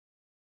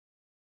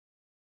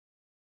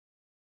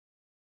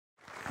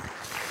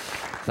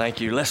Thank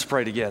you. Let's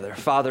pray together.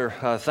 Father,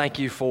 thank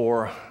you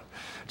for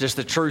just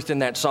the truth in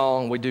that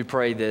song. We do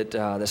pray that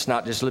that's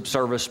not just lip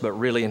service, but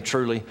really and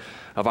truly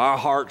of our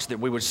hearts that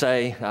we would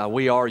say,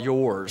 we are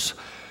yours.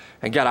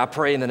 And God, I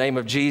pray in the name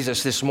of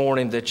Jesus this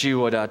morning that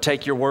you would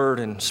take your word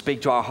and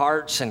speak to our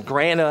hearts and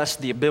grant us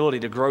the ability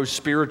to grow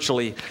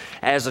spiritually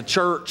as a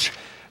church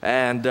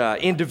and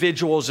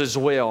individuals as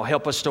well.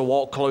 Help us to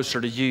walk closer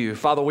to you.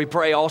 Father, we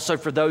pray also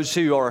for those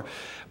who are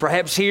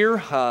perhaps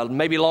here,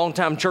 maybe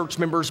longtime church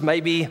members,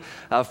 maybe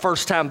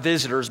first-time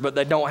visitors, but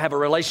they don't have a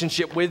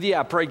relationship with you.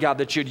 I pray, God,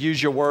 that you'd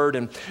use your word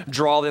and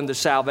draw them to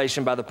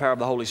salvation by the power of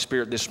the Holy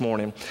Spirit this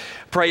morning.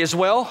 Pray as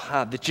well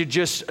that you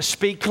just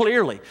speak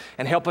clearly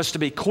and help us to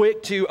be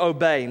quick to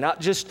obey, not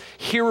just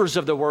hearers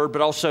of the word,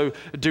 but also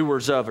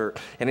doers of it.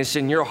 And it's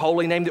in your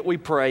holy name that we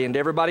pray. And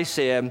everybody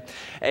said,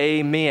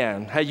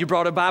 amen. Hey, you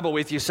brought a Bible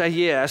with you. Say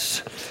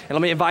yes. And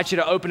let me invite you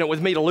to open it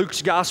with me to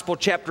Luke's Gospel,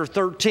 chapter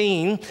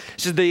 13.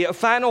 This is the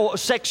final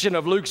section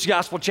of Luke's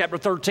Gospel, chapter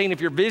 13.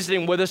 If you're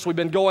visiting with us, we've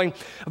been going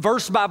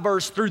verse by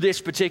verse through this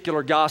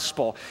particular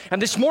gospel.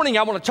 And this morning,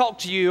 I want to talk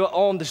to you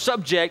on the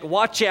subject,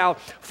 watch out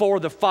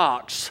for the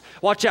fox.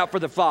 Watch out for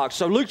the fox.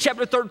 So Luke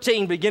chapter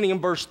 13, beginning in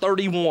verse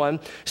 31.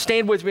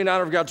 Stand with me in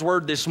honor of God's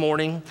word this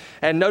morning,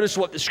 and notice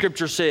what the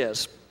scripture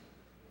says.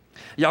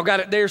 Y'all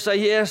got it there? Say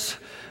yes.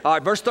 All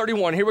right, verse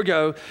 31, here we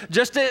go.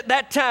 Just at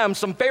that time,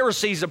 some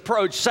Pharisees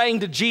approached,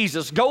 saying to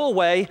Jesus, "Go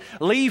away,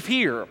 leave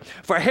here,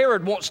 for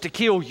Herod wants to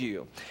kill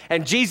you."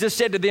 And Jesus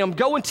said to them,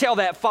 "Go and tell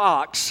that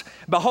fox,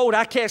 behold,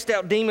 I cast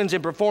out demons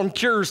and perform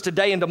cures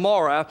today and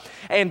tomorrow,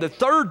 and the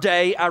third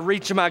day I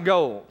reach my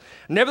goal.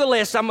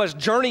 Nevertheless, I must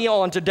journey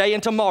on today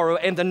and tomorrow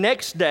and the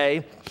next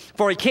day,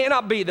 for it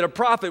cannot be that a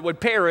prophet would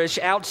perish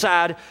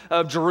outside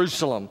of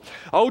Jerusalem.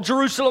 O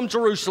Jerusalem,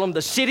 Jerusalem,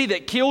 the city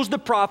that kills the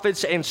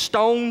prophets and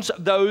stones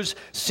those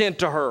sent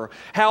to her.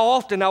 How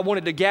often I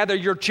wanted to gather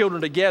your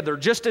children together,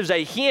 just as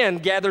a hen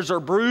gathers her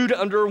brood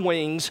under her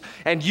wings,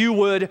 and you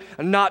would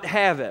not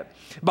have it.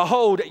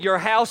 Behold, your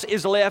house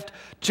is left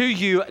to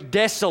you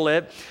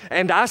desolate,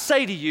 and I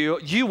say to you,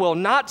 you will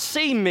not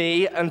see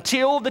me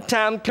until the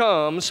time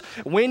comes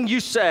when you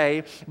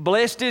say,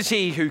 blessed is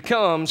he who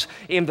comes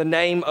in the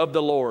name of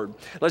the Lord."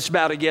 Let's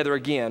bow together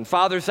again.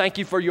 Father, thank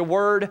you for your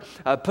word.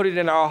 Put it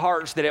in our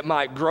hearts that it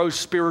might grow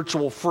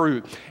spiritual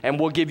fruit, and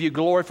we'll give you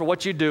glory for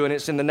what you do, and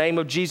it's in the name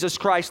of Jesus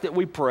Christ that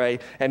we pray,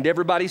 and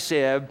everybody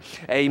said,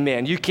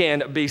 amen. You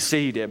can be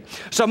seated.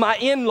 So my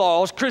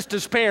in-laws,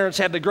 Krista's parents,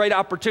 had the great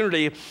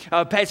opportunity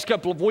past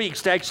couple of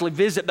weeks to actually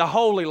visit the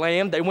Holy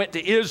Land. They went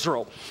to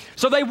Israel.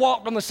 So they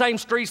walked on the same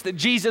streets that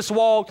Jesus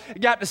walked,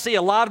 got to see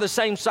a lot of the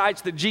same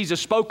sights that Jesus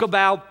spoke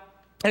about.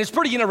 And it's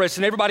pretty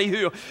interesting. Everybody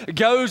who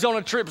goes on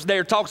a trip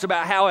there talks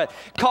about how it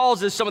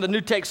causes some of the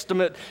New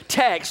Testament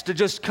text to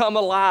just come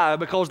alive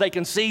because they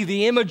can see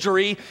the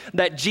imagery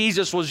that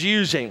Jesus was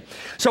using.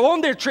 So on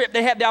their trip,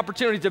 they had the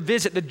opportunity to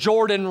visit the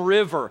Jordan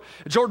River.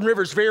 The Jordan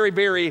River is very,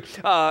 very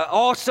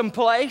awesome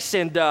place.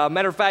 And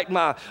matter of fact,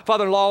 my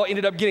father-in-law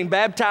ended up getting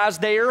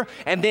baptized there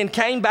and then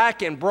came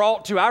back and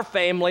brought to our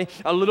family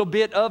a little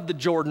bit of the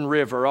Jordan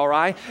River, all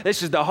right?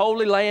 This is the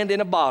Holy Land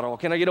in a bottle.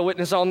 Can I get a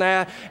witness on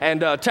that?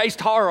 And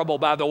tastes horrible,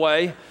 by the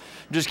way.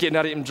 Just kidding,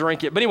 I didn't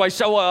drink it. But anyway,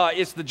 so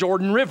it's the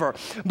Jordan River.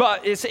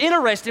 But it's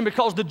interesting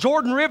because the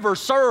Jordan River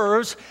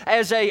serves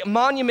as a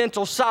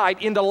monumental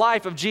site in the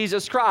life of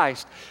Jesus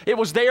Christ. It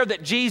was there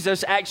that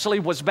Jesus actually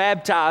was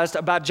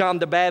baptized by John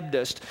the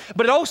Baptist.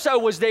 But it also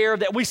was there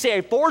that we see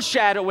a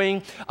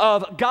foreshadowing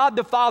of God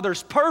the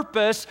Father's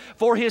purpose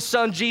for his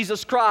son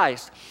Jesus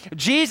Christ.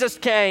 Jesus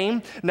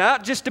came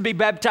not just to be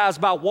baptized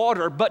by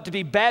water, but to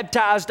be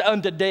baptized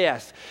unto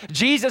death.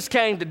 Jesus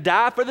came to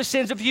die for the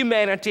sins of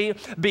humanity,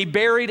 be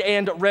buried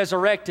and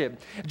resurrected.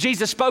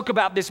 Jesus spoke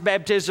about this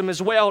baptism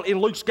as well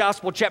in Luke's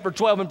Gospel, chapter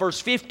 12 and verse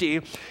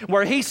 50,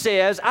 where he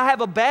says, "I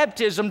have a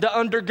baptism to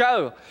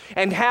undergo,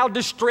 and how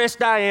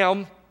distressed I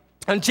am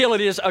until it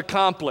is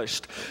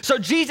accomplished." So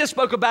Jesus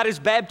spoke about his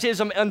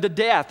baptism unto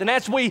death. And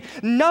as we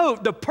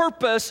note the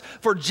purpose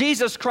for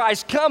Jesus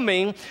Christ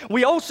coming,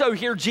 we also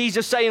hear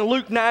Jesus say in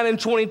Luke 9 and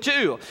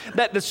 22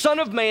 that the Son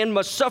of Man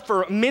must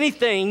suffer many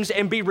things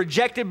and be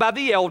rejected by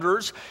the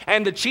elders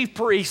and the chief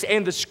priests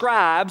and the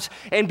scribes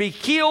and be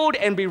killed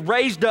and be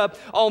raised up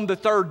on the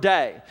third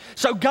day.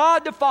 So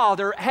God the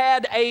Father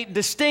had a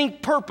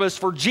distinct purpose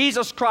for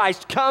Jesus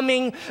Christ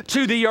coming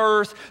to the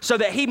earth so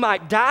that he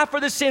might die for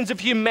the sins of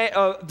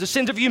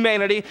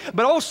humanity,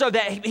 but also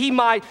that he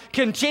might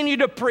continue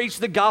to preach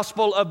the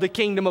gospel of the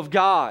kingdom of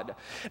God.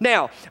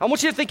 Now, I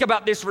want you to think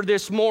about this for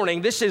this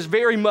morning. This is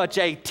very much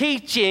a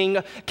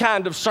teaching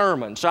kind of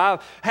sermon. So I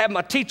have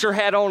my teacher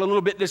hat on a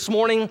little bit this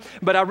morning,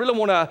 but I really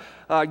want to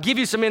give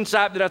you some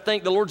insight that I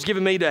think the Lord's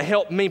given me to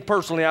help me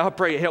personally. I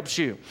pray it helps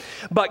you.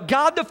 But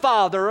God the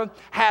Father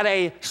had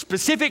a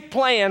specific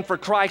plan for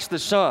Christ the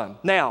Son.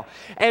 Now,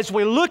 as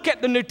we look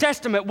at the New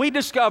Testament, we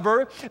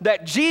discover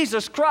that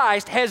Jesus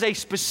Christ has a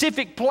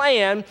specific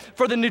plan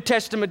for the New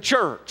Testament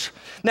church.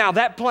 Now,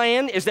 that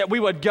plan is that we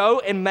would go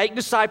and make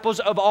disciples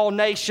of all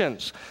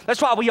nations.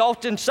 That's why we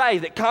often say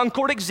that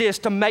Concord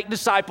exists to make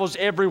disciples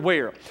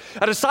everywhere.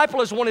 A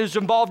disciple is one who's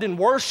involved in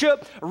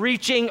worship,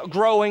 reaching,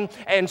 growing,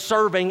 and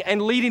serving,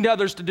 and leading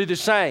others to do the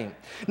same.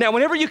 Now,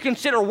 whenever you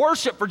consider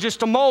worship for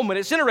just a moment,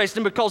 it's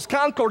interesting because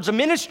Concord's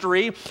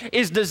ministry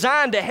is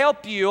designed to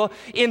help you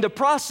in the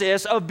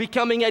process of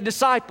becoming a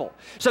disciple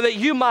so that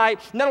you might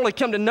not only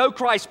come to know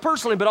Christ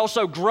personally, but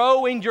also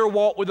grow in your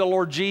walk with the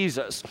Lord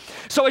Jesus.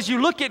 So as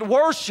you look at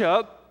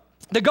worship,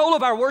 the goal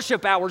of our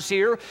worship hours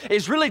here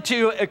is really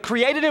to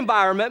create an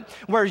environment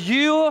where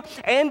you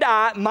and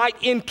I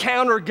might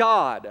encounter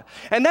God.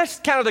 And that's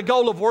kind of the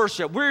goal of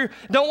worship. We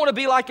don't want to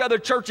be like other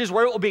churches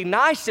where it would be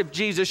nice if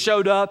Jesus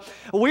showed up.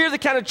 We're the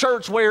kind of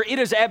church where it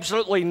is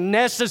absolutely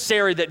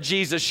necessary that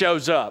Jesus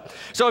shows up.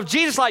 So if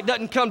Jesus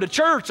doesn't come to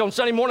church on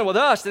Sunday morning with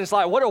us, then it's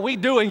like, what are we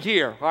doing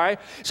here? All right?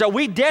 So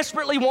we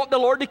desperately want the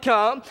Lord to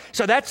come.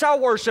 So that's our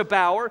worship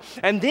hour.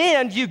 And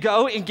then you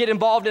go and get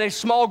involved in a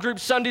small group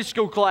Sunday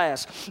school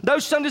class.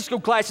 Those Sunday school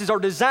classes are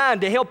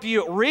designed to help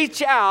you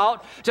reach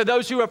out to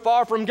those who are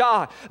far from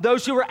God,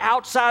 those who are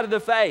outside of the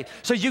faith.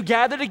 So you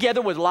gather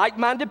together with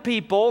like-minded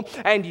people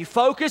and you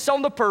focus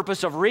on the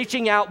purpose of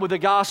reaching out with the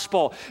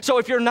gospel. So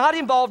if you're not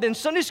involved in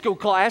Sunday school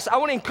class, I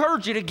want to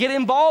encourage you to get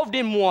involved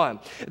in one.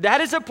 That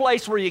is a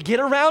place where you get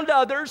around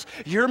others,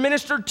 you're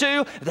ministered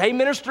to, they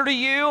minister to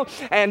you,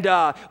 and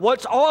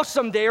what's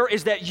awesome there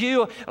is that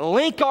you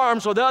link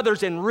arms with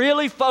others and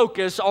really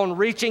focus on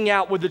reaching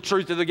out with the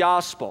truth of the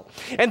gospel.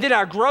 And then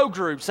our grow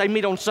groups, they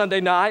meet on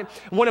Sunday night.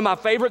 One of my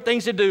favorite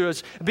things to do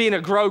is be in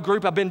a grow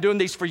group. I've been doing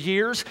these for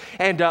years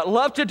and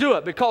love to do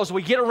it because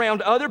we get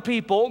around other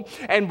people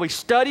and we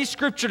study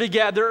Scripture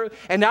together,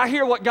 and I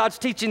hear what God's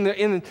teaching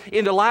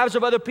in the lives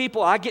of other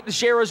people. I get to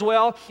share as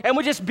well, and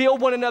we just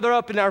build one another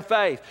up in our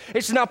faith.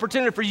 It's an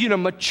opportunity for you to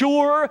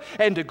mature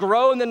and to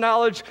grow in the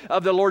knowledge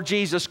of the Lord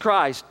Jesus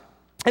Christ.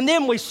 And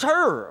then we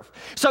serve.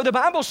 So the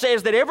Bible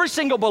says that every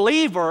single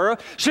believer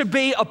should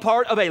be a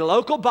part of a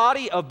local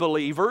body of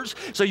believers.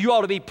 So you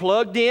ought to be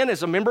plugged in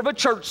as a member of a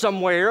church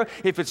somewhere.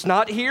 If it's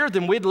not here,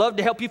 then we'd love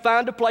to help you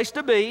find a place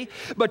to be.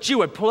 But you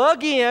would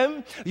plug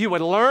in, you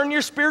would learn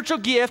your spiritual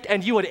gift,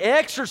 and you would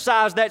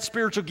exercise that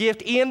spiritual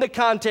gift in the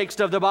context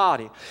of the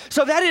body.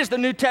 So that is the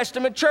New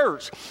Testament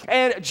church.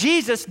 And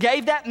Jesus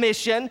gave that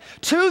mission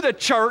to the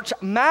church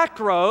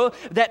macro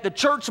that the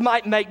church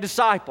might make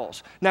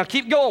disciples. Now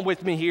keep going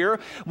with me here.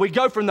 We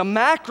go from the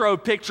macro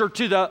picture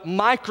to the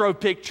micro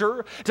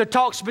picture to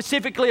talk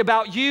specifically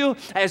about you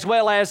as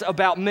well as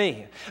about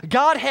me.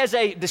 God has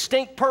a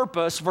distinct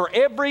purpose for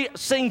every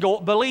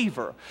single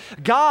believer.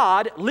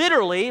 God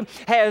literally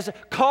has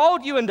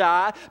called you and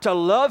I to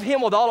love Him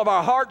with all of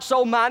our heart,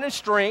 soul, mind, and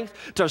strength,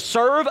 to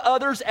serve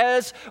others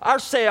as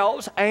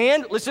ourselves,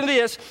 and, listen to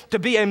this, to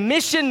be a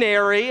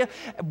missionary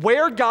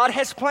where God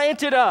has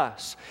planted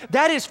us.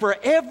 That is for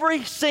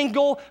every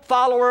single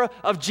follower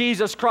of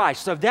Jesus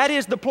Christ. So that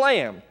is the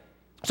plan.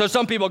 So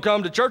some people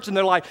come to church and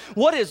they're like,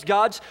 what is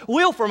God's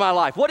will for my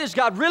life? What does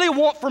God really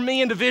want from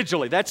me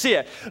individually? That's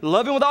it.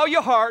 Love Him with all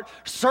your heart,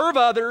 serve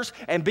others,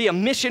 and be a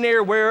missionary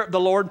where the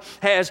Lord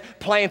has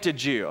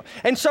planted you.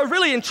 And so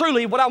really and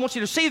truly, what I want you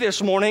to see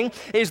this morning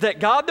is that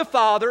God the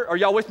Father, are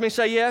y'all with me?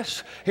 Say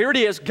yes. Here it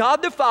is.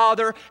 God the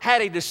Father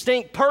had a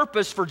distinct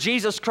purpose for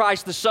Jesus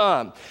Christ the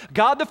Son.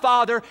 God the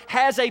Father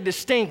has a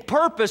distinct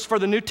purpose for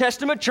the New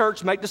Testament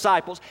church, make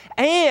disciples,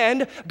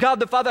 and God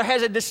the Father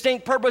has a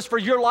distinct purpose for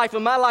your life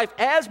and my life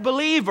as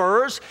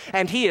believers,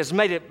 and He has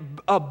made it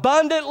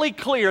abundantly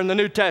clear in the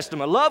New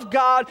Testament. Love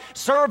God,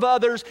 serve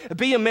others,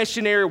 be a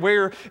missionary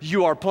where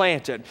you are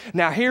planted.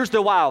 Now here's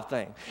the wild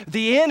thing.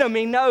 The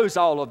enemy knows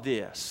all of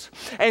this.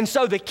 And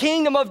so the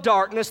kingdom of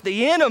darkness,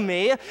 the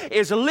enemy,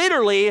 is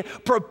literally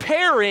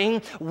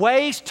preparing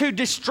ways to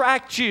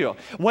distract you,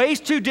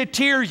 ways to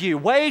deter you,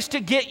 ways to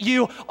get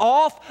you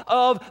off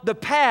of the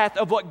path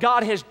of what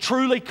God has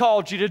truly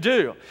called you to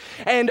do.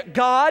 And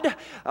God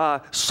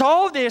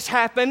saw this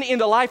happen in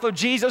the life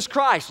of Jesus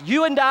Christ.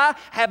 You and I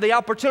have the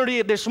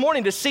opportunity this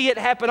morning to see it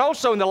happen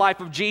also in the life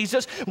of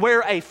Jesus,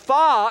 where a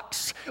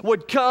fox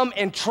would come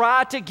and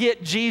try to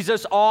get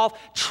Jesus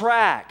off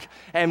track.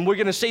 And we're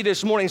going to see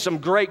this morning some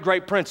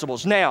great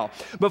principles. Now,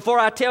 before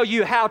I tell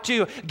you how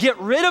to get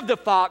rid of the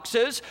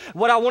foxes,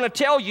 what I want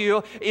to tell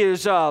you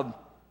is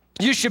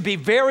you should be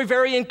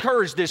very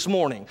encouraged this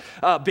morning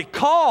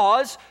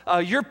because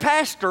your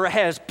pastor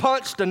has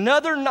punched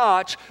another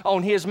notch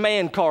on his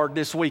man card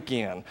this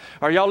weekend.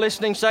 Are y'all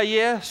listening? Say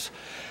yes.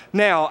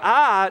 Now,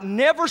 I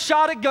never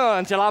shot a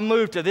gun till I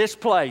moved to this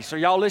place. Are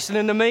y'all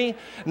listening to me?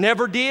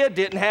 Never did.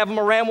 Didn't have them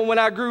around when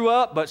I grew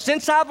up. But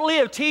since I've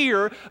lived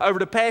here over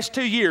the past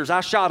 2 years, I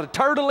shot a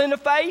turtle in the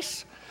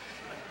face.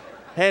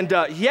 And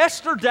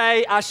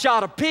yesterday, I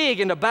shot a pig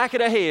in the back of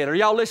the head. Are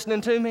y'all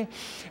listening to me?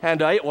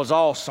 And it was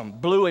awesome.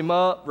 Blew him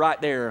up right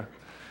there.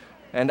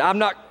 And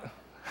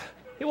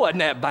it wasn't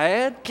that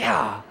bad.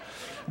 God.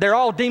 They're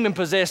all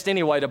demon-possessed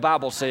anyway, the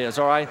Bible says,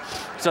 all right?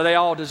 So they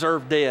all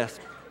deserve death.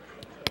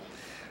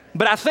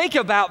 But I think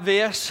about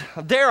this.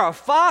 There are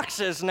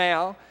foxes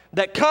now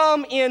that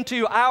come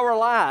into our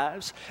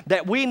lives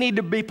that we need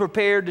to be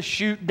prepared to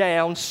shoot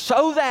down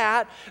so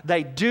that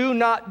they do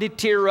not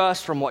deter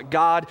us from what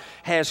God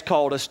has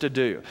called us to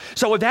do.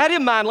 So with that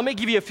in mind, let me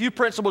give you a few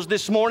principles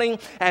this morning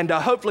and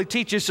hopefully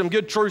teach you some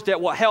good truth that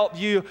will help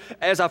you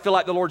as I feel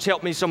like the Lord's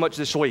helped me so much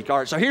this week. All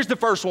right, so here's the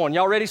first one.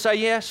 Y'all ready to say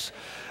yes?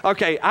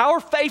 Okay,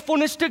 our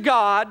faithfulness to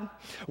God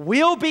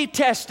will be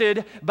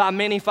tested by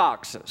many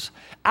foxes.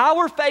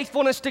 Our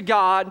faithfulness to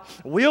God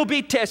will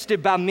be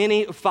tested by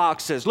many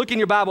foxes. Look in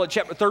your Bible at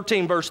chapter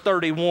 13, verse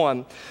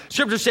 31.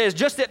 Scripture says,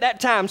 just at that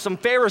time, some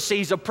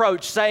Pharisees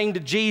approached, saying to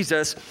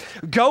Jesus,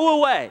 "Go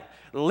away,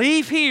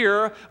 leave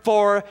here,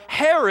 for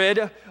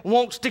Herod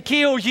wants to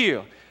kill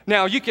you."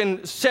 Now, you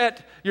can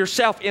set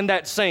yourself in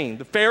that scene.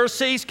 The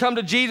Pharisees come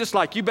to Jesus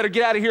like, "You better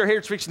get out of here,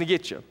 Herod's fixing to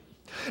get you."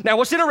 Now,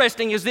 what's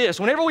interesting is this.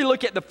 Whenever we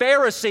look at the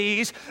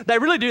Pharisees, they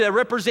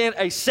represent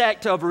a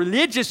sect of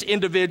religious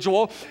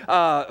individual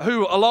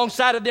who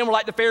alongside of them were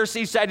like the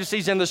Pharisees,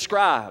 Sadducees, and the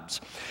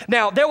scribes.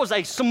 Now, there was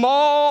a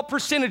small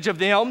percentage of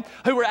them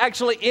who were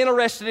actually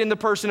interested in the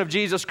person of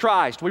Jesus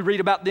Christ. We read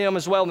about them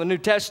as well in the New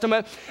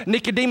Testament.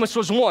 Nicodemus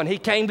was one. He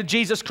came to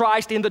Jesus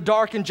Christ in the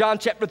dark in John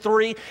chapter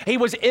 3. He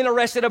was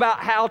interested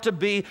about how to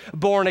be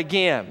born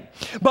again.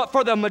 But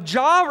for the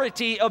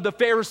majority of the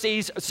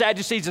Pharisees,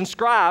 Sadducees, and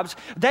scribes,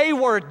 they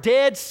were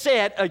dead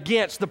set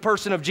against the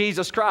person of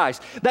Jesus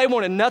Christ. They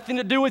wanted nothing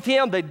to do with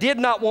him. They did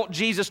not want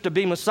Jesus to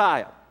be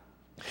Messiah.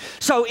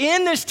 So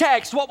in this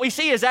text, what we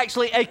see is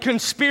actually a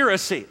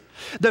conspiracy.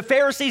 The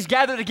Pharisees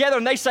gather together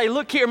and they say,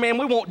 "Look here, man,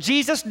 we want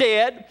Jesus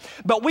dead,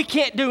 but we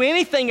can't do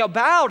anything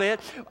about it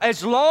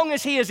as long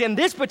as he is in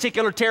this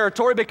particular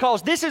territory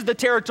because this is the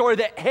territory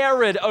that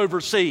Herod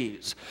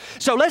oversees.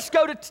 So let's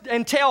go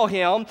and tell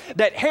him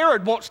that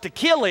Herod wants to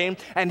kill him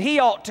and he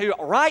ought to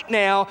right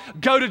now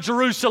go to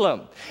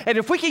Jerusalem. And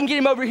if we can get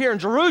him over here in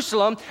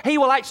Jerusalem, he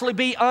will actually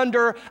be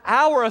under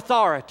our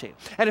authority.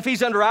 And if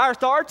he's under our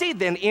authority,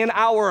 then in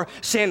our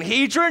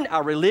Sanhedrin,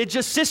 our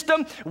religious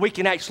system, we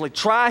can actually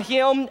try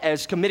him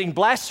as committing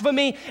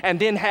blasphemy and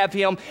then have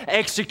him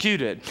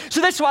executed."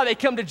 So that's why they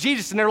come to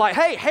Jesus and they're like,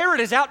 "Hey, Herod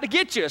is out to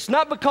get you." It's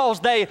not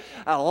because they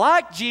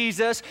like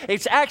Jesus.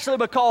 It's actually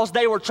because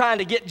they were trying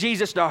to get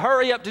Jesus to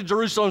hurry up to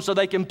Jerusalem so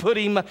they can put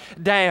him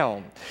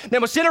down.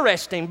 Now, what's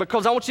interesting,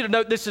 because I want you to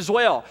note this as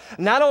well,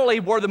 not only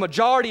were the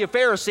majority of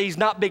Pharisees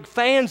not big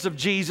fans of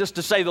Jesus,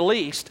 to say the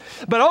least,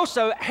 but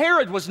also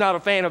Herod was not a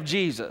fan of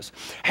Jesus.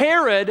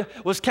 Herod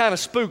was kind of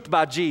spooked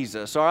by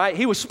Jesus, all right?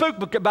 He was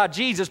spooked by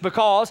Jesus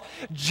because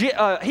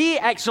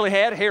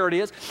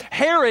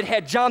Herod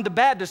had John the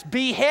Baptist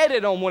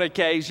beheaded on one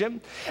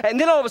occasion. And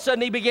then all of a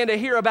sudden he began to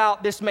hear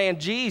about this man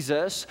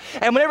Jesus.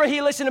 And whenever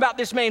he listened about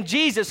this man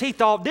Jesus, he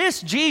thought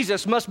this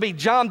Jesus must be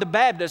John the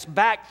Baptist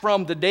back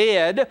from the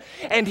dead.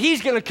 And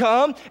he's going to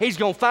come, he's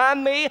going to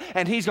find me,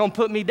 and he's going to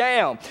put me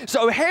down.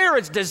 So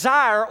Herod's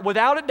desire,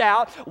 without a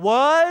doubt,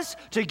 was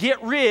to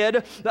get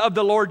rid of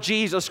the Lord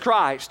Jesus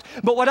Christ.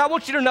 But what I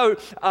want you to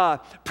know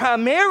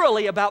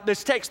primarily about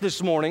this text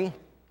this morning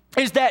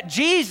is that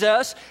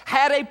Jesus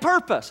had a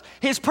purpose.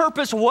 His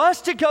purpose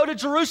was to go to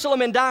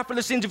Jerusalem and die for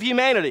the sins of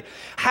humanity.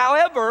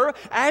 However,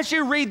 as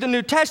you read the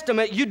New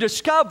Testament, you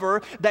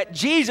discover that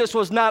Jesus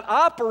was not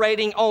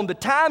operating on the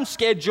time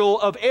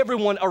schedule of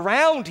everyone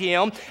around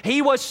him.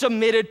 He was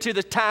submitted to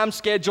the time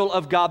schedule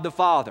of God the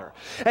Father.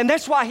 And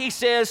that's why he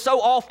says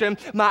so often,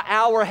 "My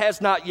hour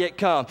has not yet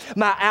come.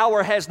 My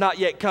hour has not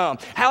yet come."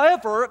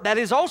 However, that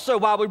is also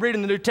why we read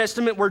in the New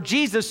Testament where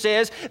Jesus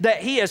says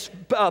that he has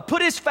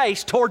put his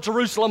face toward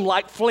Jerusalem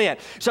like flint.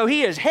 So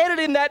he is headed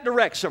in that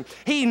direction.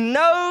 He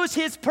knows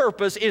his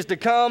purpose is to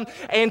come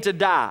and to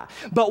die.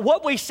 But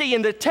what we see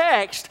in the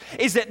text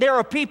is that there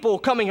are people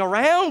coming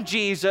around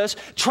Jesus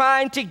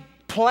trying to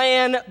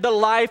plan the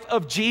life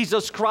of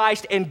Jesus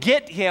Christ and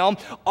get him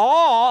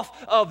off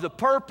of the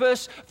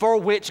purpose for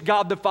which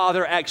God the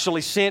Father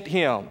actually sent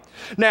him.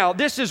 Now,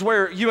 this is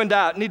where you and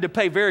I need to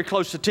pay very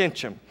close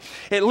attention.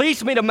 It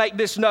leads me to make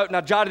this note, and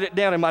I jotted it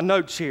down in my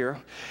notes here.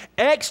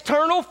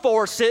 External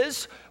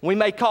forces, we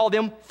may call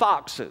them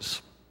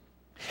foxes.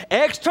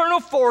 External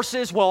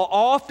forces will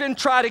often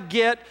try to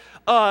get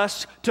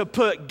us to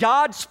put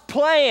God's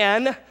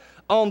plan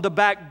on the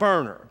back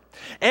burner.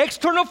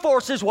 External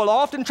forces will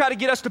often try to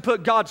get us to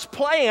put God's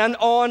plan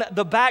on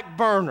the back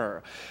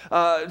burner.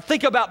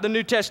 Think about the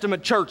New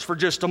Testament church for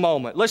just a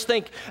moment. Let's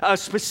think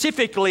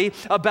specifically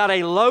about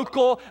a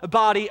local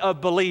body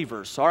of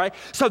believers, all right?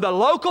 So the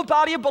local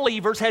body of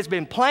believers has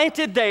been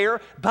planted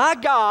there by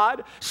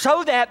God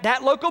so that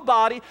that local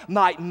body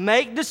might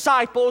make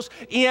disciples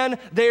in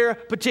their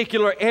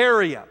particular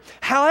area.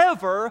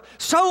 However,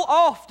 so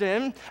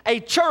often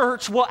a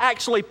church will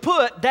actually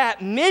put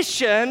that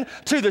mission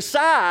to the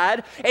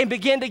side and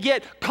begin to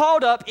get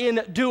caught up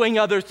in doing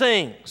other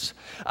things.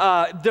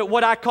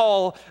 what I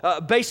call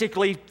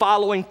basically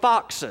following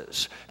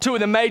foxes. Two of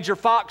the major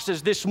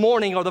foxes this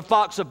morning are the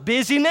fox of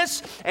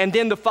busyness and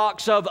then the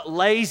fox of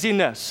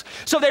laziness.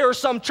 So there are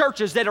some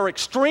churches that are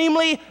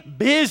extremely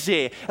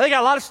busy. They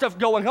got a lot of stuff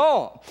going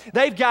on.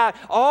 They've got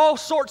all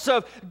sorts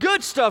of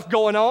good stuff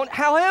going on.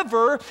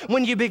 However,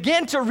 when you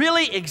begin to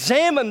really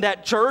examine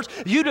that church,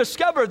 you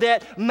discover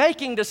that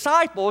making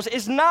disciples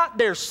is not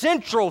their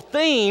central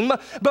theme,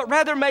 but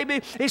rather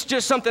maybe it's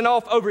just something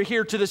off over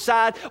here to the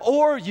side,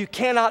 or you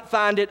cannot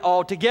find it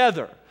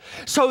altogether.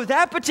 So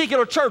that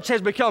particular church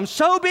has become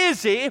so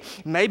busy,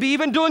 maybe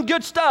even doing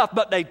good stuff,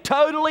 but they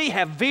totally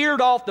have veered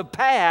off the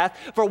path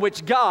for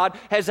which God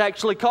has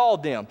actually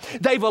called them.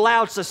 They've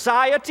allowed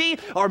society,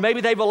 or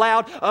maybe they've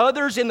allowed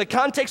others in the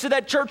context of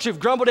that church who've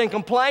grumbled and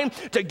complained,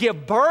 to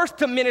give birth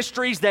to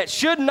ministries that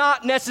should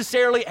not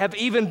necessarily have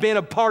even been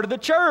a part of the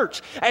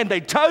church. And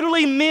they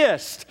totally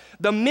missed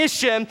the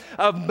mission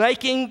of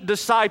making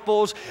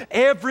disciples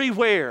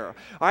everywhere.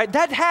 All right,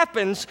 that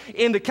happens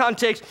in the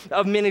context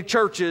of many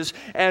churches,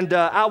 and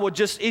I will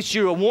just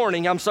issue a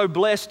warning. I'm so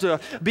blessed to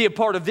be a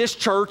part of this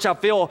church. I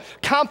feel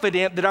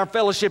confident that our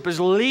fellowship is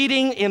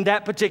leading in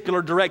that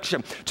particular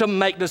direction to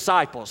make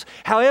disciples.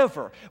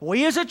 However,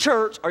 we as a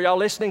church, are y'all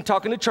listening?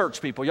 Talking to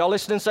church people. Y'all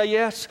listening? Say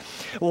yes.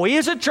 We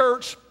as a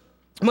church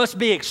must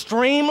be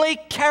extremely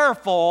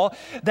careful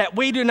that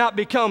we do not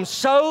become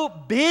so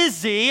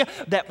busy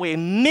that we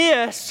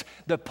miss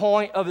the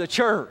point of the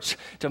church,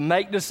 to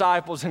make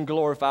disciples and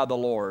glorify the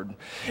Lord.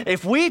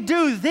 If we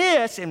do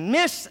this and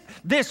miss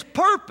this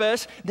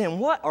purpose, then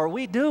what are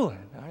we doing?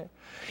 All right?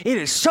 It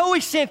is so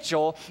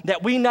essential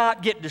that we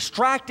not get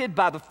distracted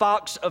by the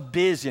fox of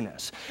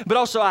busyness. But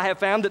also I have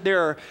found that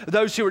there are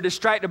those who are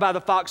distracted by the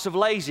fox of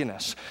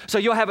laziness. So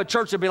you'll have a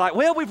church that'll be like,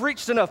 well, we've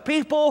reached enough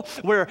people,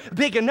 we're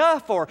big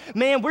enough, or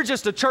man, we're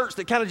just a church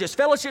that kind of just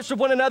fellowships with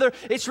one another.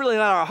 It's really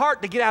not our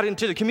heart to get out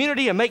into the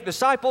community and make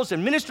disciples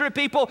and minister to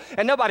people.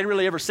 And nobody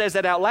really ever says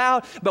that out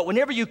loud. But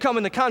whenever you come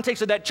in the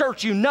context of that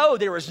church, you know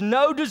there is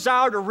no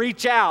desire to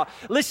reach out.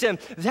 Listen,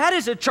 that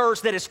is a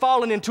church that has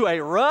fallen into a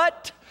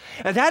rut.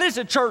 And that is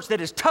a church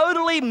that is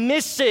totally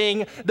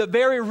missing the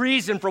very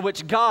reason for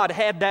which God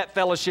had that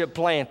fellowship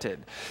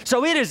planted.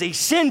 So it is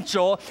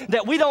essential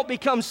that we don't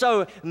become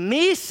so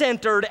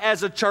me-centered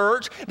as a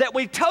church that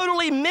we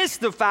totally miss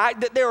the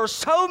fact that there are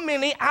so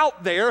many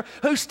out there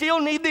who still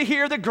need to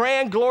hear the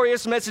grand,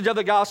 glorious message of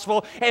the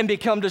gospel and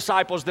become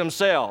disciples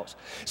themselves.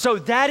 So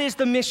that is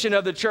the mission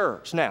of the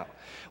church. Now,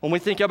 when we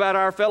think about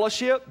our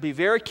fellowship, be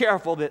very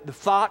careful that the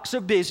fox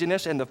of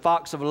busyness and the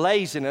fox of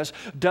laziness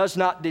does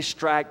not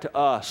distract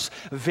us.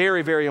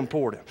 Very, very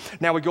important.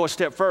 Now we go a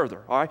step further,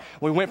 all right?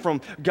 We went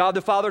from God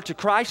the Father to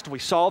Christ. We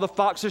saw the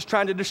foxes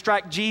trying to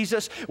distract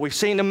Jesus. We've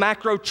seen the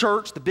macro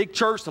church, the big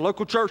church, the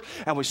local church,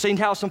 and we've seen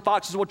how some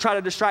foxes will try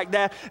to distract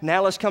that.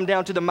 Now let's come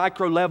down to the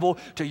micro level,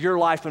 to your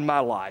life and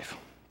my life.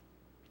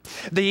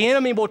 The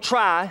enemy will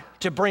try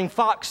to bring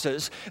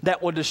foxes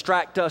that will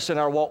distract us in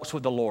our walks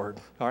with the Lord.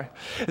 All right?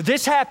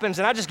 This happens,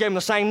 and I just gave them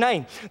the same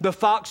name, the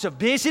fox of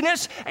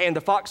busyness and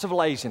the fox of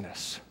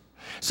laziness.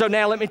 So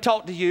now let me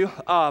talk to you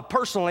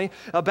personally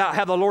about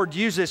how the Lord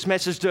used this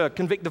message to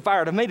convict the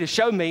fire to me, to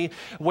show me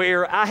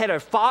where I had a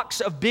fox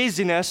of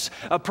busyness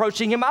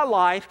approaching in my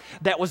life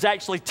that was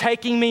actually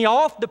taking me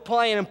off the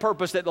plan and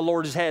purpose that the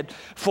Lord has had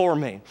for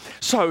me.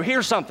 So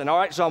here's something, all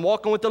right? So I'm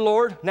walking with the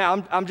Lord.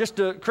 Now, I'm just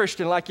a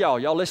Christian like y'all.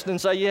 Y'all listening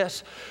and say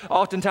yes?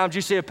 Oftentimes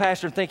you see a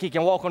pastor and think he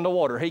can walk on the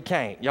water. He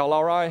can't. Y'all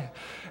all right?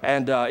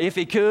 And if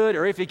he could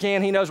or if he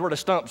can, he knows where the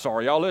stumps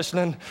are. Y'all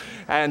listening?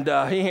 And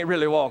he ain't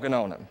really walking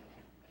on them.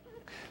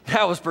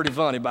 That was pretty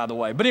funny, by the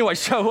way. But anyway,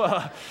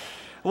 so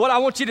what I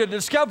want you to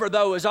discover,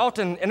 though, is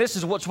often, and this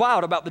is what's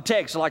wild about the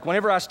text, like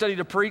whenever I study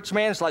to preach,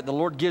 man, it's like the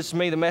Lord gives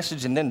me the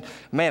message, and then,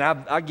 man,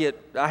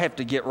 I have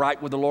to get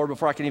right with the Lord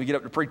before I can even get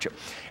up to preach it.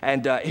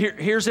 And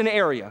here's an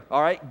area,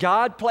 all right?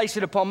 God placed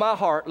it upon my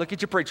heart. Look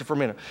at your preacher for a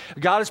minute.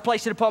 God has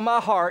placed it upon my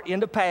heart in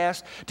the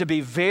past to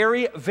be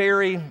very,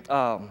 very,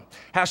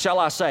 how shall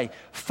I say,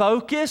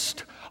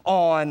 focused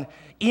on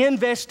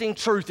investing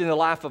truth in the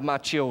life of my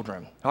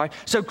children. All right?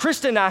 So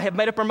Krista and I have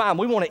made up our mind.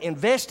 We want to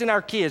invest in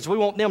our kids. We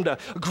want them to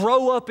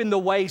grow up in the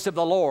ways of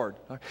the Lord.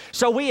 All right?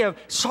 So we have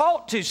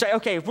sought to say,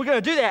 okay, if we're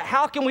going to do that,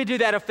 how can we do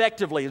that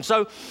effectively? And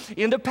so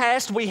in the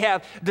past, we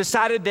have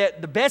decided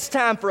that the best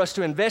time for us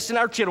to invest in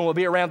our children will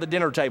be around the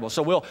dinner table.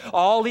 So we'll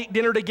all eat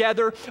dinner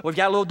together. We've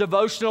got a little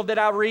devotional that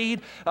I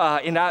read.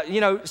 And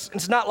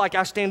it's not like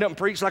I stand up and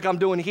preach like I'm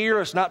doing here.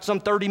 It's not some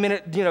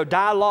 30-minute,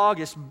 dialogue.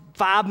 It's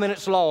 5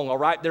 minutes long, all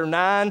right? They're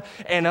 9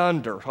 and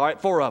under, all right?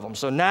 4 of them.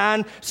 So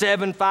 9,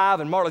 7, 5,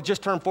 and Marla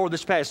just turned 4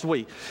 this past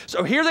week.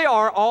 So here they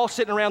are all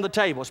sitting around the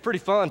table. It's pretty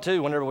fun,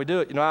 too, whenever we do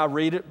it. I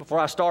read it before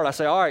I start. I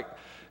say, all right,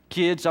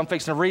 kids, I'm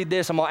fixing to read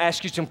this. I'm going to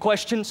ask you some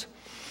questions.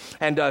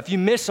 And if you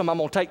miss them, I'm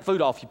going to take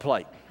food off your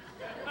plate.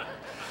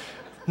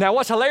 Now,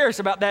 what's hilarious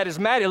about that is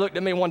Maddie looked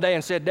at me one day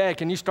and said, Dad,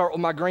 can you start with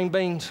my green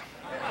beans?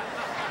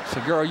 I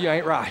said, girl, you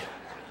ain't right.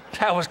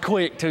 That was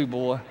quick, too,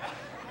 boy.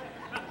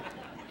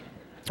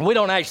 We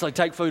don't actually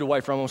take food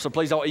away from them, so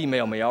please don't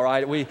email me, all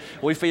right?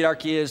 We feed our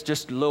kids,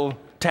 just a little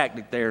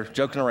tactic there,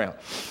 joking around.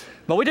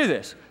 But we do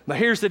this. But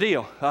here's the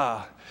deal.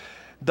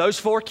 Those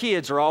 4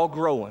 kids are all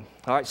growing,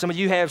 all right? Some of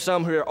you have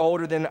some who are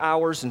older than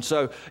ours, and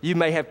so you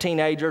may have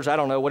teenagers, I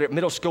don't know, whatever,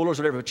 middle schoolers,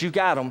 whatever, but you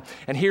got them.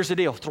 And here's the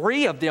deal.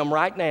 3 of them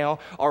right now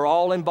are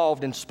all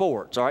involved in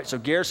sports, all right? So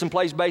Garrison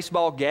plays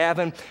baseball,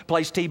 Gavin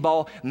plays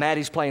t-ball,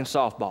 Maddie's playing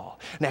softball.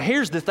 Now,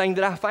 here's the thing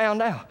that I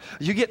found out.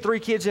 You get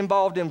 3 kids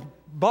involved in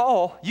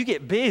ball, you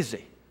get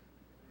busy.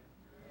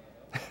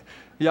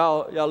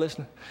 Y'all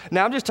listening?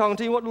 Now, I'm just talking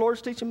to you what the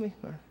Lord's teaching me.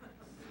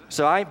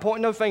 So I ain't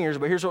pointing no fingers,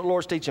 but here's what the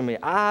Lord's teaching me.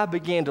 I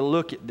began to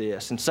look at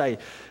this and say,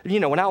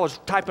 when I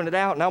was typing it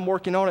out and I'm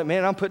working on it,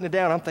 man, I'm putting it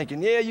down. I'm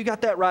thinking, yeah, you got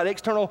that right.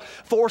 External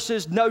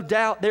forces, no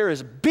doubt. There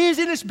is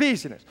busyness.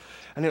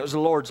 And it was the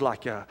Lord's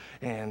like,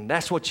 and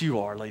that's what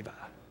you are, Levi.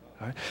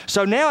 All right?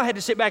 So now I had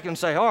to sit back and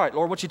say, all right,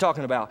 Lord, what you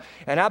talking about?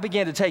 And I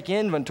began to take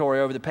inventory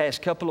over the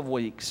past couple of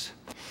weeks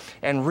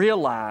and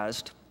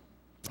realized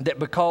that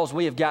because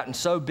we have gotten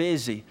so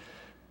busy,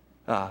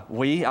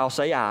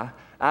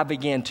 I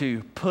began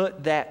to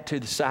put that to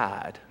the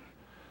side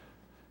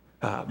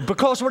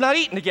because we're not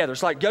eating together.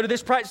 It's like, go to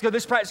this practice, go to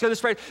this practice, go to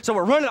this practice. So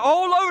we're running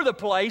all over the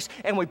place,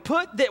 and we're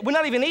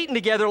not even eating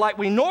together like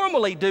we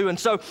normally do. And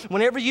so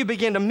whenever you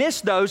begin to miss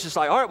those, it's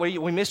like, all right, we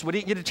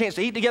didn't get a chance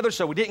to eat together,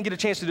 so we didn't get a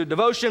chance to do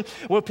devotion.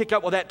 We'll pick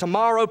up with that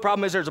tomorrow.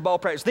 Problem is there's a ball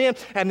practice then,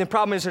 and then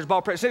problem is there's a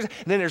ball practice then,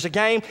 and then there's a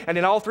game, and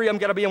then all 3 of them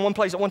got to be in one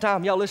place at one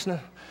time. Y'all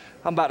listening?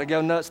 I'm about to go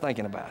nuts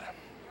thinking about it.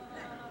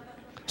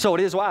 So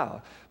it is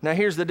wild. Now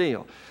here's the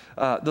deal.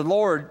 The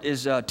Lord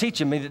is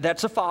teaching me that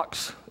that's a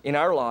fox in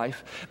our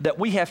life that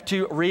we have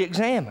to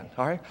re-examine,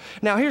 all right?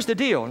 Now, here's the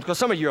deal, because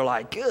some of you are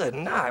like, good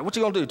night, what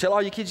you going to do, tell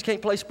all your kids you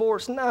can't play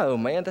sports? No,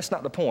 man, that's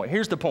not the point.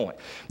 Here's the point.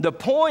 The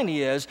point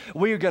is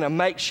we're going to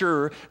make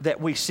sure that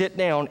we sit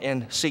down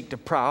and seek to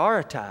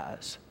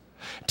prioritize,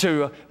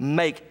 to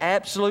make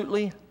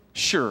absolutely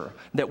sure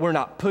that we're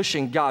not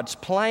pushing God's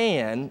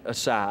plan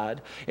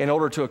aside in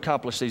order to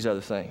accomplish these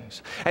other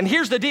things. And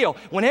here's the deal.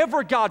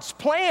 Whenever God's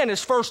plan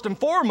is first and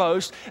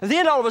foremost,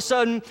 then all of a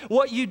sudden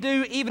what you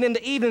do even in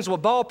the evenings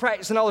with ball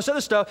practice and all this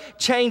other stuff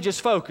changes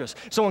focus.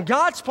 So when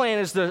God's plan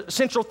is the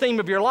central theme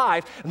of your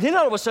life, then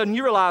all of a sudden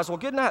you realize, well,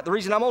 good night. The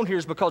reason I'm on here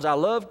is because I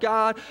love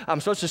God.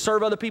 I'm supposed to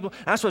serve other people.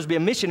 I'm supposed to be a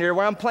missionary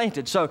where I'm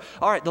planted. So,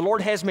 all right, the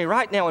Lord has me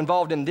right now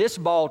involved in this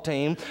ball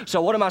team.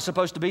 So what am I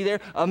supposed to be there?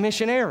 A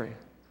missionary.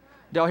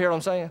 Y'all hear what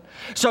I'm saying?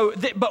 So,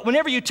 but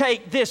whenever you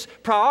take this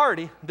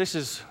priority, this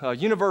is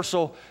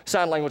universal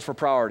sign language for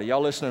priority.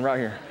 Y'all listening right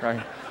here, right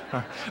here.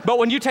 Right. But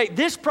when you take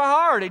this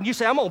priority and you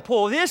say, I'm going to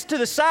pull this to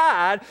the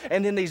side,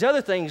 and then these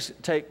other things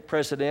take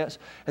precedence,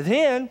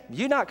 then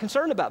you're not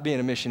concerned about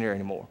being a missionary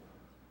anymore.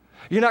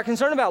 You're not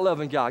concerned about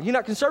loving God. You're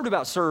not concerned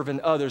about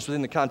serving others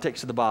within the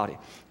context of the body.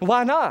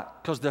 Why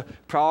not? Because the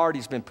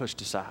priority's been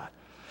pushed aside.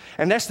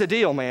 And that's the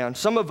deal, man.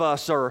 Some of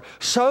us are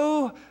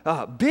so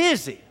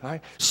busy,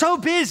 right? So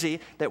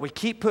busy that we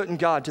keep putting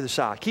God to the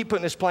side, keep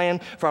putting this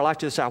plan for our life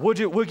to the side.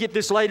 We'll get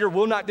this later.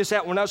 We'll knock this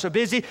out. We're not so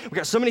busy. We've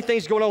got so many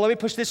things going on. Let me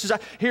push this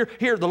aside.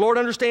 Here, the Lord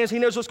understands. He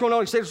knows what's going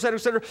on, et cetera, et cetera,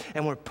 et cetera.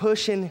 And we're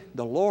pushing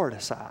the Lord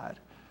aside.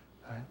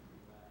 Right?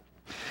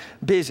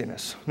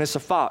 Busyness. And it's a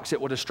fox.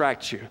 It will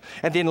distract you.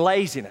 And then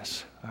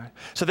laziness. Right.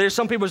 So there's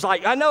some people who's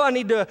like, I know I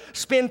need to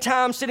spend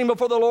time sitting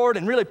before the Lord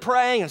and really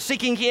praying and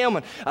seeking Him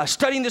and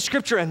studying the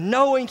Scripture and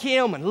knowing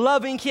Him and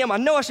loving Him. I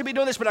know I should be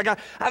doing this, but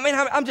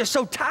I'm just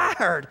so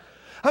tired.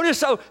 I'm just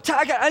so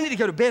tired. I need to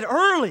go to bed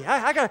early.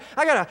 I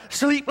gotta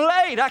sleep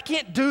late. I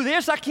can't do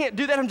this. I can't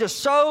do that. I'm just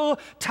so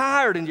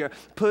tired. And you're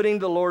putting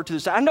the Lord to the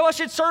side. I know I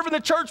should serve in the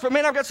church, but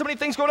man, I've got so many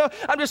things going on.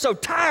 I'm just so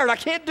tired. I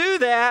can't do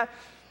that.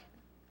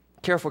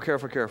 Careful,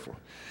 careful, careful.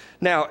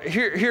 Now,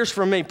 here's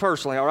from me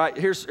personally, all right?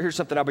 Here's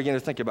something I begin to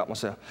think about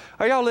myself.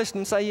 Are y'all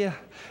listening? Say yeah.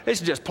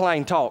 This is just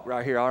plain talk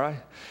right here, all right?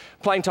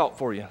 Plain talk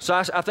for you. So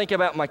I think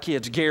about my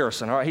kids,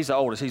 Garrison, all right? He's the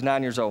oldest. He's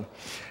 9 years old.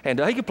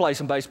 And he can play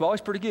some baseball.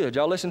 He's pretty good.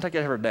 Y'all listen, take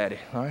care of her daddy,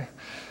 all right?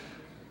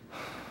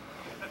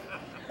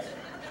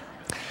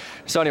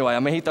 So anyway,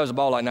 he throws a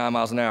ball like 9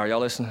 miles an hour. Y'all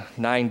listen?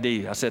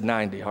 90. I said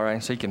 90, all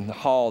right? So he can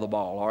haul the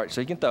ball, all right?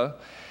 So he can throw.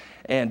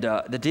 And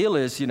the deal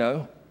is,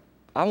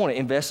 I want to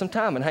invest some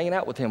time in hanging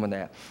out with him in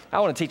that. I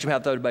want to teach him how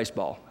to throw the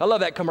baseball. I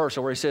love that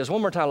commercial where he says, one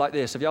more time like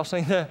this. Have y'all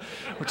seen that?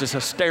 Which is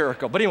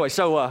hysterical. But anyway,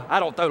 so I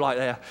don't throw like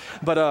that.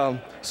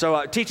 But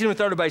so teaching him to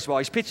throw the baseball.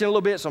 He's pitching a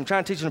little bit, so I'm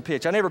trying to teach him to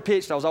pitch. I never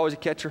pitched. I was always a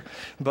catcher.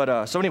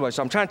 But so anyway,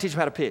 so I'm trying to teach him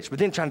how to pitch. But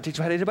then trying to teach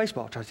him how to hit a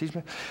baseball. Try to teach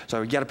him.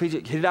 So you got to pitch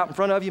it, hit it out in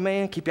front of you,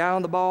 man. Keep your eye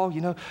on the ball,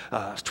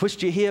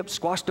 twist your hips,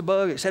 squash the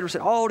bug, et cetera, et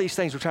cetera. All these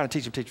things we're trying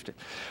to teach him.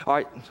 All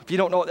right, if you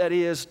don't know what that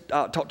is,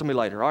 talk to me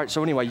later. All right,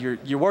 so anyway,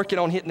 you're working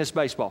on hitting this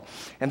baseball.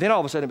 And then all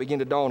of a sudden, begin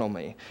to dawn on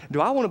me.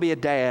 Do I want to be a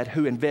dad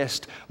who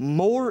invests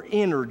more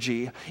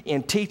energy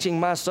in teaching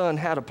my son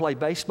how to play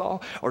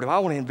baseball, or do I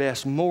want to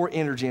invest more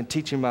energy in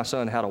teaching my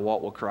son how to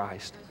walk with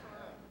Christ?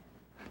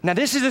 Now,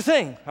 this is the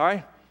thing, all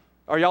right?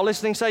 Are y'all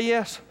listening? Say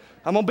yes.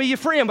 I'm going to be your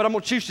friend, but I'm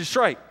going to choose you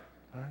straight.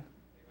 All right?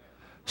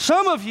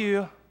 Some of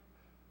you,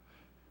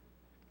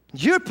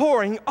 you're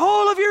pouring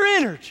all of your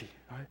energy,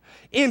 right?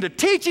 into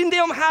teaching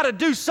them how to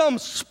do some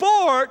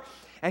sport,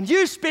 and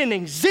you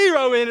spending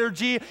zero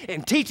energy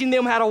in teaching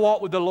them how to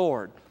walk with the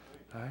Lord.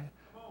 All right?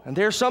 And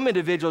there are some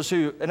individuals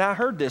who, and I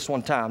heard this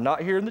one time,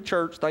 not here in the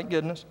church, thank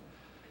goodness,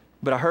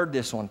 but I heard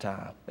this one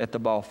time at the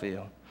ball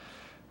field.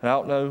 And I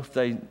don't know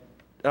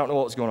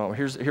what was going on.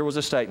 Here was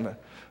a statement.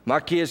 My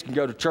kids can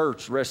go to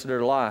church the rest of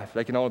their life.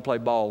 They can only play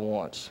ball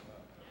once.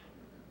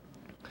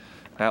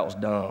 That was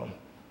dumb.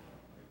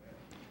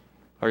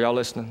 Are y'all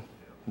listening?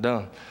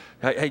 Dumb.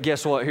 Hey,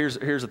 guess what?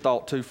 Here's a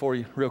thought, too, for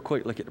you. Real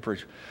quick, look at the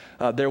preacher.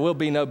 There will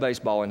be no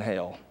baseball in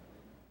hell.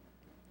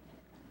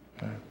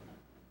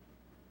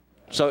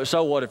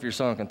 So what if your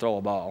son can throw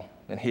a ball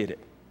and hit it?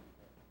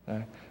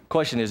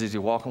 Question is he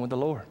walking with the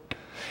Lord?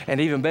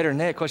 And even better than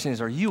that, question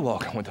is, are you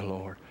walking with the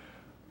Lord?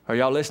 Are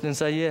y'all listening?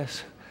 Say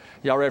yes.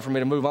 Y'all ready for me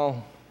to move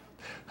on?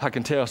 I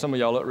can tell some of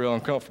y'all look real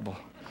uncomfortable.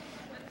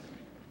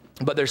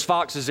 But there's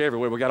foxes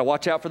everywhere. We got to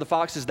watch out for the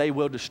foxes. They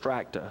will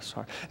distract us.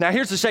 Right. Now,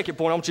 here's the second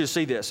point. I want you to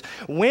see this.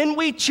 When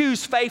we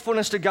choose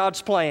faithfulness to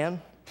God's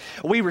plan,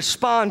 we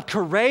respond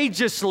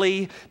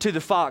courageously to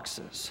the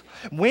foxes.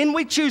 When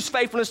we choose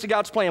faithfulness to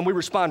God's plan, we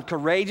respond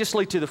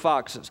courageously to the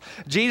foxes.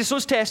 Jesus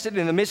was tested.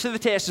 In the midst of the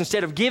test,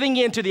 instead of giving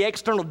in to the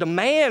external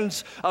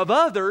demands of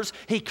others,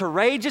 he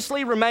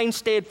courageously remained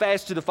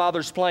steadfast to the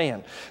Father's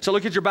plan. So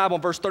look at your Bible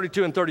in verse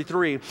 32 and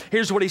 33.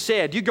 Here's what he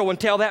said. You go and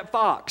tell that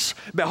fox,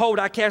 behold,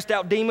 I cast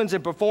out demons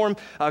and perform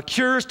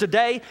cures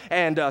today,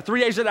 and 3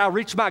 days later I'll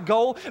reach my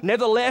goal.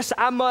 Nevertheless,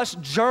 I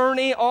must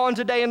journey on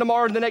today and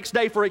tomorrow and the next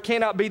day, for it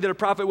cannot be that a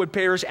prophet would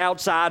perish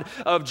outside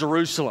of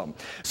Jerusalem.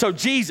 So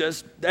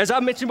Jesus, as I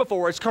mentioned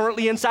before, is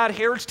currently inside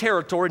Herod's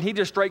territory, and he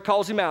just straight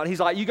calls him out. He's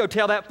like, you go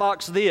tell that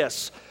fox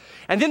this.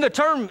 And then the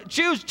term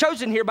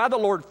chosen here by the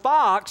Lord,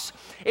 fox,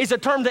 is a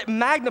term that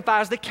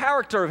magnifies the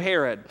character of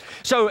Herod.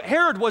 So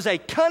Herod was a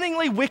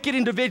cunningly wicked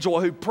individual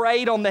who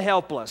preyed on the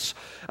helpless.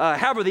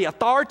 However, the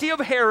authority of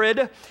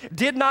Herod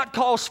did not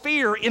cause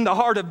fear in the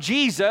heart of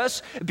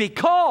Jesus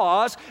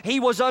because he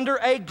was under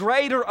a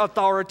greater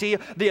authority,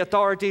 the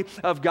authority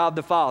of God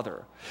the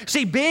Father.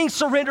 See, being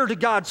surrendered to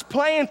God's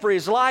plan for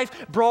his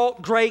life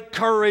brought great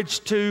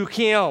courage to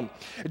him.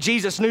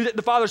 Jesus knew that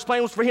the Father's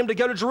plan was for him to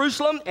go to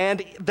Jerusalem,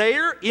 and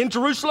there in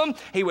Jerusalem,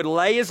 he would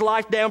lay his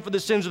life down for the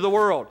sins of the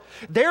world.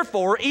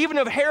 Therefore, even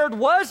if Herod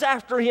was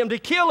after him to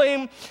kill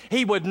him,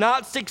 he would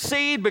not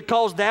succeed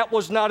because that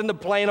was not in the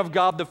plan of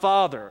God the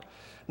Father.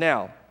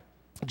 Now,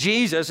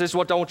 Jesus, this is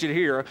what I want you to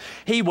hear,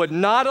 he would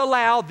not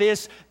allow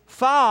this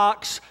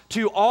fox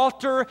to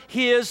alter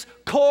his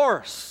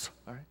course.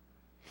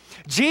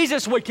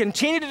 Jesus would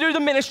continue to do the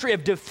ministry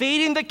of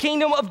defeating the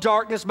kingdom of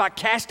darkness by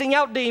casting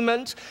out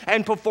demons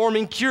and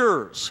performing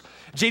cures.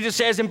 Jesus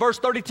says in verse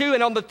 32,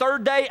 and on the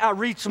third day I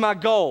reached my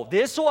goal.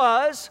 This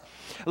was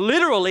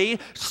literally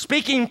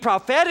speaking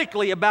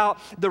prophetically about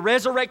the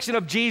resurrection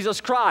of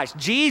Jesus Christ.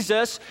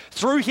 Jesus,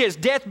 through his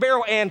death,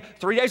 burial, and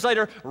 3 days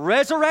later,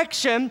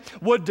 resurrection,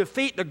 would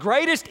defeat the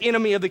greatest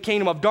enemy of the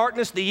kingdom of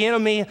darkness. The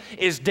enemy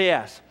is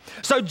death.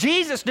 So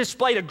Jesus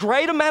displayed a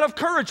great amount of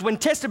courage when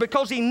tested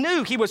because he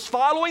knew he was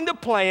following the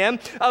plan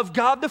of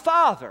God the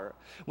Father.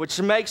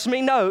 Which makes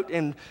me note,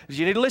 and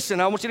you need to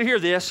listen, I want you to hear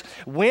this.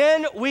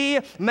 When we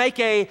make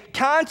a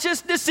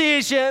conscious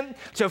decision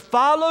to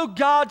follow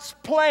God's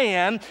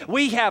plan,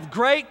 we have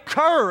great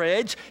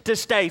courage to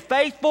stay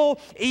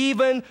faithful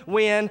even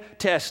when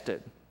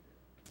tested.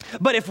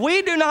 But if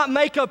we do not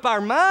make up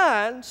our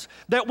minds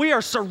that we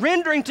are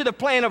surrendering to the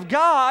plan of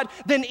God,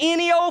 then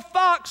any old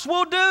fox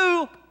will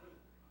do.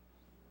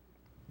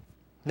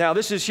 Now,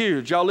 this is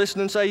huge. Y'all listen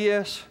and say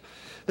yes?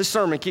 This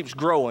sermon keeps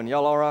growing.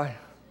 Y'all all right?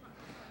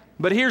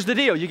 But here's the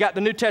deal. You got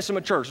the New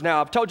Testament church.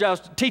 Now, I've told you I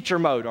was teacher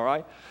mode, all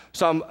right?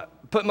 So I'm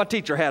putting my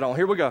teacher hat on.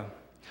 Here we go.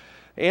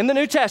 In the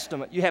New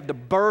Testament, you have the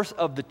birth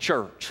of the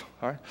church.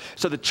 All right?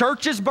 So the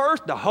church is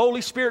birthed. The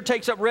Holy Spirit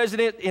takes up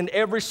residence in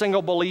every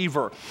single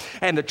believer.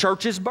 And the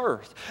church is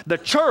birthed. The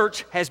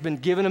church has been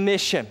given a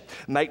mission.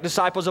 Make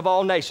disciples of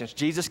all nations.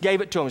 Jesus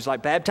gave it to them. He's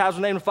like, baptize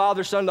in the name of the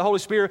Father, Son, and the Holy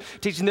Spirit,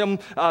 teaching them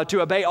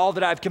to obey all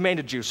that I've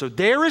commanded you. So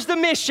there is the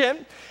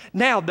mission.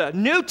 Now, the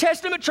New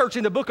Testament church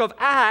in the book of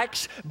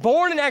Acts,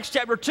 born in Acts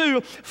chapter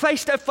 2,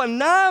 faced a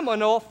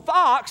phenomenal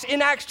fox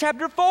in Acts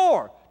chapter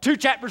 4, 2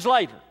 chapters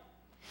later.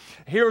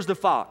 Here's the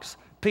fox,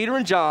 Peter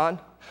and John,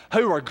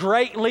 who are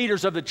great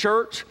leaders of the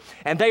church,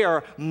 and they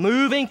are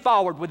moving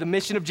forward with the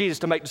mission of Jesus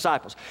to make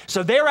disciples.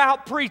 So they're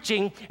out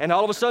preaching, and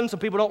all of a sudden some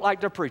people don't like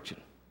their preaching.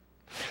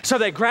 So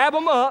they grab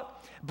them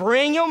up,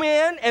 bring them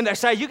in, and they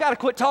say, you got to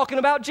quit talking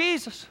about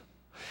Jesus.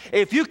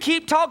 If you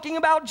keep talking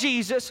about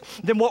Jesus,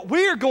 then what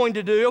we're going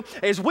to do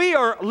is we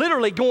are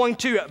literally going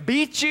to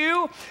beat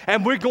you,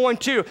 and we're going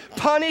to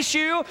punish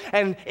you,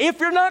 and if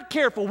you're not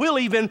careful, we'll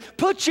even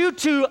put you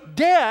to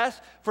death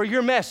for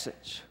your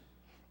message.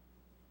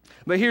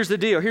 But here's the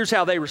deal. Here's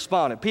how they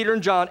responded. Peter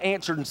and John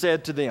answered and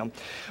said to them,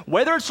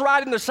 whether it's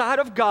right in the sight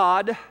of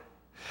God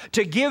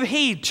to give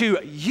heed to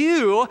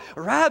you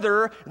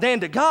rather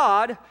than to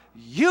God,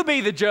 you be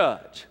the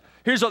judge.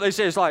 Here's what they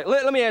say. It's like,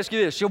 let me ask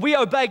you this. Should we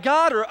obey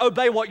God or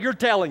obey what you're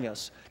telling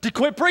us to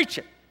quit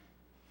preaching?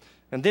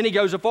 And then he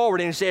goes forward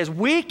and he says,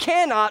 we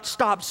cannot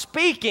stop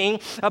speaking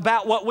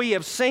about what we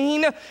have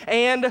seen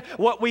and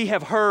what we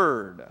have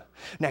heard.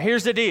 Now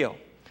here's the deal.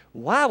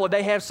 Why would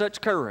they have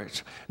such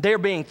courage? They're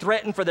being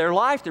threatened for their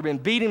life. They're being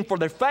beaten for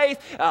their faith.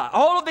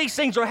 All of these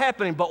things are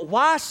happening, but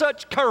why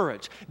such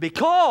courage?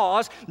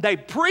 Because they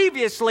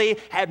previously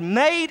had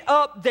made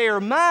up their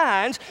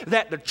minds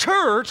that the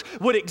church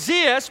would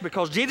exist,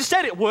 because Jesus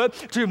said it would,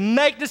 to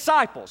make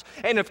disciples.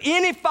 And if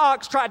any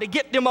fox tried to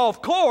get them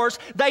off course,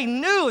 they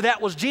knew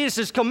that was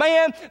Jesus'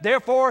 command.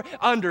 Therefore,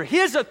 under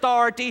his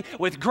authority,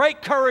 with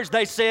great courage,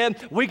 they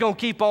said, we're going to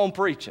keep on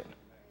preaching.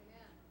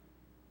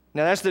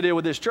 Now, that's the deal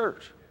with this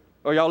church.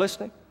 Are y'all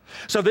listening?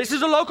 So this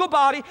is a local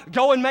body.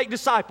 Go and make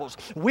disciples.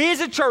 We as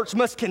a church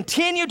must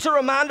continue to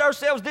remind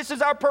ourselves this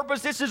is our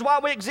purpose. This is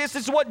why we exist.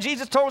 This is what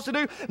Jesus told us to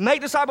do.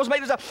 Make disciples,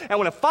 make disciples. And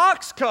when a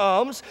fox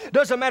comes,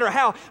 doesn't matter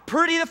how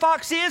pretty the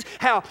fox is,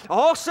 how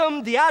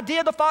awesome the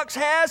idea the fox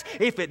has,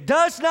 if it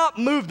does not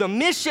move the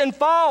mission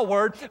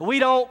forward, we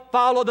don't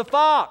follow the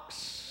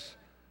fox.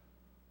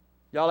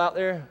 Y'all out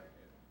there?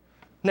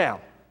 Now,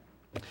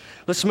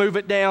 let's move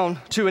it down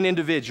to an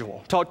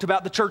individual. Talked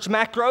about the church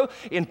macro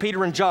in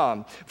Peter and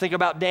John. Think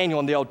about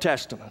Daniel in the Old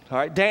Testament. All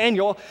right,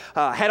 Daniel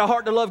had a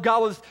heart to love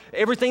God with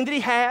everything that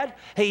he had.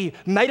 He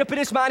made up in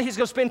his mind he's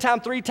going to spend time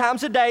 3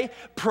 times a day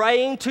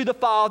praying to the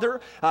Father.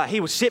 He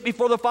would sit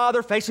before the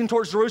Father facing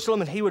towards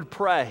Jerusalem, and he would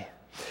pray.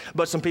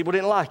 But some people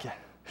didn't like it.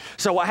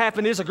 So what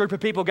happened is a group of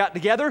people got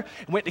together,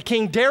 went to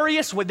King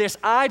Darius with this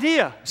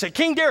idea. Said,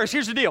 King Darius,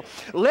 here's the deal.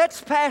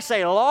 Let's pass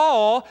a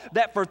law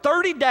that for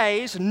 30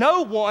 days,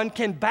 no one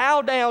can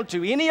bow down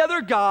to any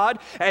other god,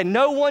 and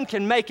no one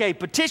can make a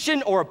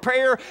petition or a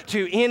prayer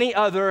to any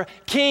other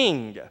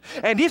king.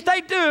 And if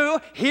they do,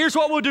 here's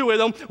what we'll do with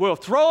them. We'll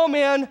throw them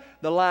in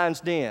the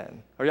lion's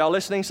den. Are y'all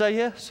listening? Say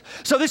yes.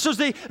 So this was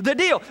the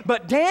deal.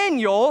 But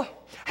Daniel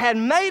had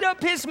made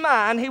up his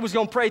mind he was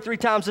going to pray 3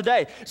 times a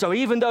day. So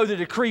even though the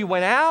decree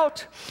went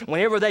out,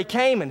 whenever they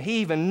came and he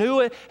even knew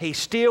it, he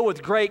still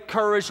with great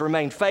courage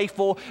remained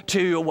faithful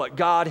to what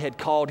God had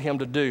called him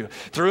to do.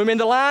 Threw him in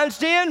the lion's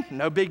den,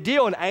 no big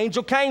deal. An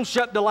angel came,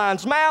 shut the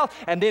lion's mouth,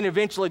 and then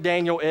eventually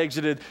Daniel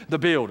exited the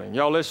building.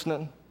 Y'all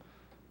listening?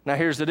 Now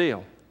here's the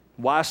deal.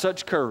 Why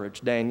such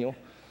courage, Daniel?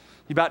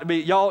 You about to be,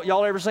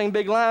 y'all ever seen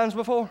big lions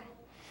before?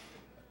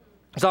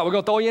 It's like we're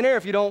going to throw you in there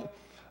if you don't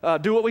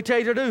do what we tell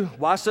you to do.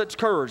 Why such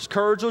courage?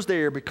 Courage was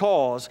there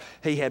because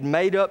he had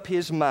made up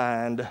his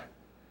mind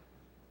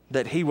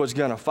that he was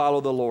going to follow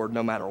the Lord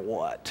no matter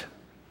what.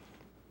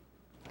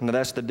 Now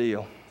that's the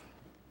deal.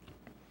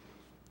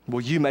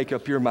 Will you make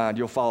up your mind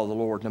you'll follow the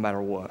Lord no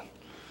matter what?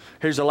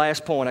 Here's the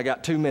last point. I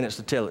got 2 minutes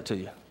to tell it to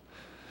you.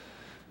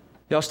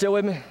 Y'all still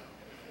with me?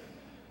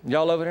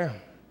 Y'all over there?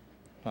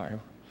 All right.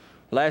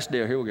 Last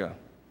deal. Here we go.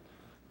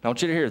 I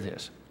want you to hear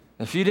this.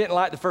 If you didn't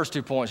like the first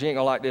 2 points, you ain't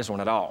going to like this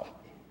one at all.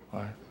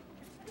 All right.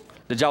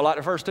 Did y'all like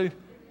the first 2?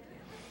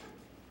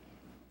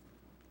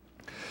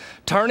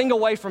 Turning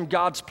away from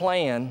God's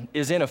plan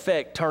is in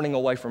effect turning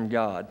away from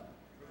God.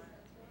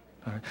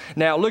 All right.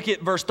 Now look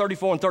at verse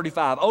 34 and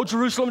 35. O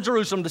Jerusalem,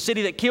 Jerusalem, the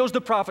city that kills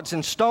the prophets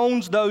and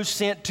stones those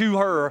sent to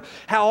her.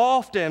 How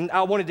often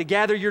I wanted to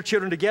gather your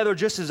children together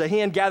just as a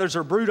hen gathers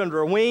her brood under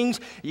her wings.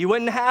 You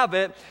wouldn't have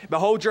it.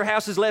 Behold, your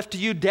house is left to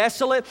you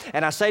desolate.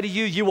 And I say to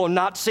you, you will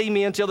not see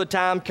me until the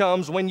time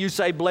comes when you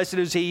say, blessed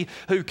is he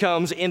who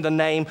comes in the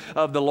name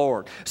of the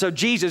Lord. So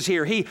Jesus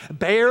here, he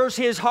bears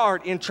his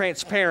heart in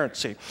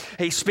transparency.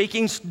 He's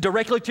speaking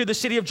directly to the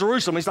city of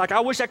Jerusalem. He's like,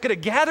 I wish I could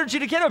have gathered you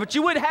together, but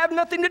you would have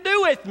nothing to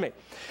do with me.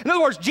 In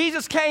other words,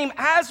 Jesus came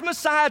as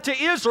Messiah to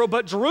Israel,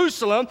 but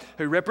Jerusalem,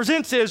 who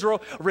represents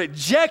Israel,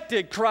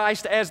 rejected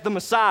Christ as the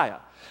Messiah.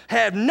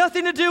 Had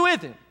nothing to do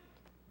with him.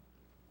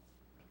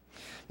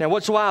 Now,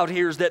 what's wild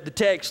here is that the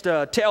text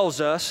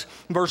tells us,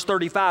 verse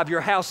 35,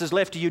 your house is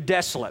left to you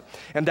desolate.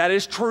 And that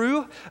is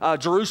true.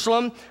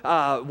 Jerusalem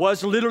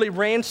was literally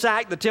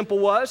ransacked, the temple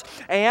was.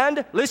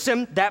 And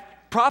listen,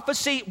 that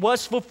prophecy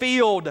was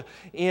fulfilled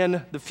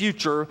in the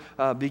future,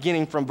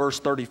 beginning from verse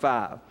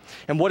 35.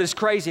 And what is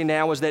crazy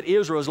now is that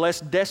Israel is less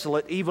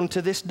desolate even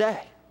to this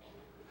day.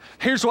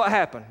 Here's what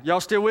happened. Y'all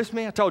still with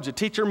me? I told you,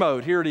 teacher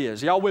mode. Here it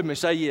is. Y'all with me?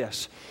 Say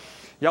yes.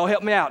 Y'all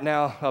help me out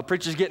now.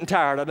 Preacher's getting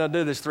tired. I done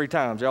do this 3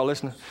 times. Y'all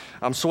listening?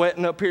 I'm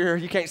sweating up here.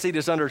 You can't see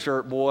this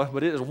undershirt, boy,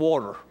 but it is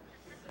water.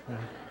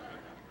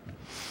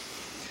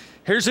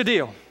 Here's the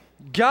deal.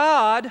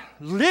 God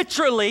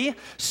literally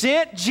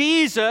sent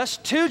Jesus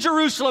to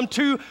Jerusalem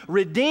to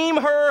redeem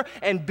her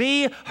and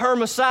be her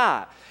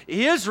Messiah.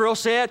 Israel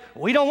said,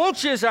 we don't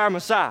want you as our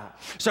Messiah.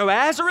 So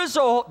as a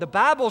result, the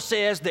Bible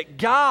says that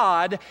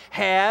God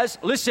has,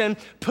 listen,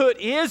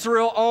 put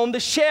Israel on the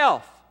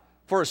shelf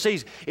for a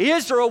season.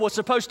 Israel was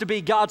supposed to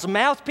be God's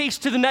mouthpiece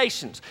to the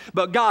nations,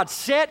 but God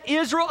set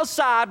Israel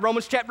aside,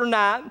 Romans chapter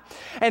 9,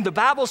 and the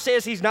Bible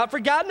says he's not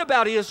forgotten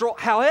about Israel.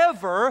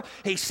 However,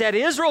 he set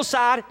Israel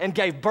aside and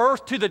gave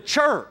birth to the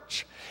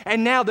church.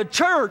 And now the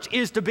church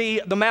is to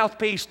be the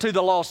mouthpiece to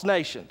the lost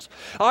nations.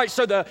 All right,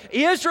 so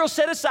Israel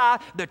set aside.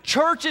 The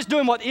church is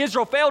doing what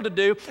Israel failed to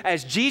do,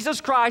 as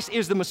Jesus Christ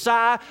is the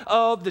Messiah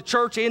of the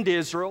church in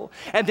Israel.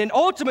 And then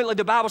ultimately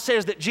the Bible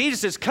says that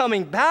Jesus is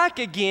coming back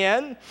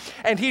again,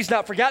 and he's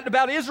not forgotten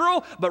about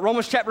Israel, but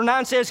Romans chapter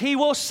 9 says he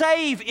will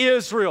save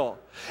Israel.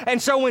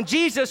 And so when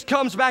Jesus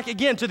comes back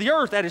again to the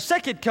earth at his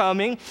second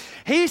coming,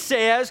 he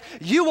says,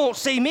 you won't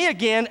see me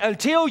again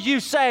until you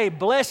say,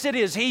 blessed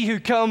is he who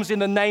comes in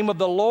the name of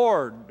the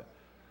Lord.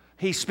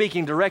 He's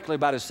speaking directly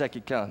about his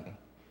second coming.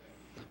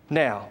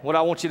 Now, what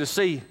I want you to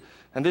see,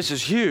 and this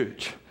is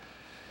huge,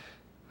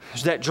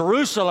 is that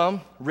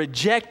Jerusalem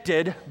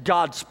rejected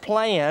God's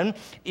plan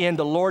in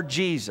the Lord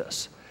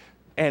Jesus.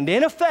 And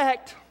in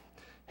effect,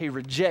 he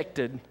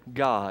rejected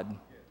God.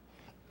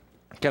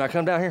 Can I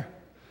come down here?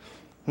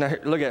 Now,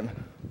 here, look at me.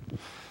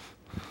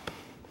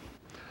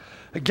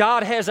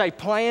 God has a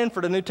plan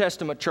for the New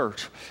Testament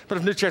church. But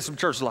the New Testament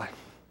church is like,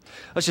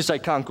 let's just say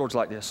Concord's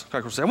like this.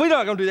 Concord's saying, we're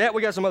not going to do that.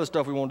 We got some other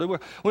stuff we want to do. We're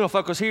going to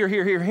focus here,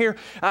 here, here, here.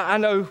 I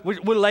know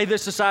we'll lay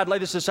this aside, lay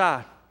this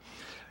aside.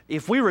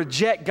 If we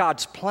reject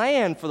God's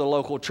plan for the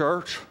local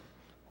church,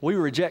 we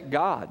reject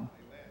God.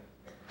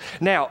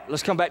 Now,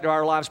 let's come back to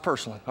our lives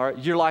personally, all right?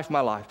 Your life,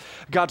 my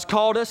life. God's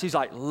called us. He's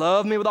like,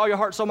 love me with all your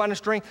heart, soul, mind, and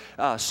strength.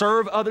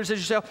 Serve others as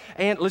yourself.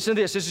 And listen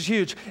to this. This is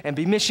huge. And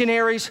be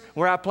missionaries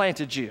where I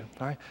planted you,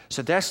 all right?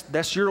 So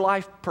that's your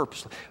life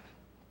purposely.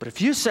 But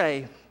if you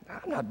say,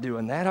 I'm not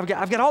doing that.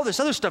 I've got all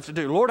this other stuff to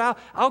do. Lord,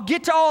 I'll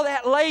get to all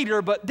that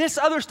later, but this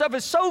other stuff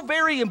is so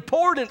very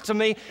important to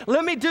me.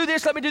 Let me do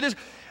this, let me do this.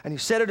 And you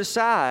set it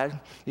aside.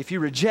 If you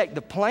reject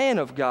the plan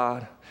of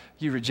God,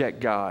 you reject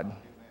God.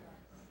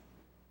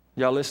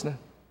 Y'all listening?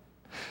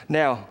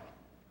 Now,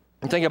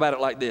 think about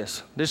it like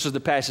this. This was the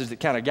passage that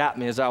kind of got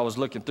me as I was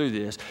looking through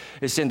this.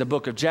 It's in the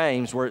book of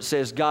James where it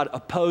says God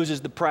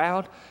opposes the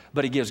proud,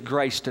 but he gives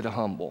grace to the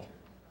humble.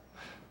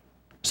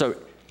 So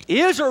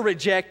Israel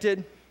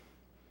rejected,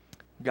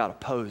 God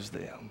opposed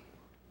them.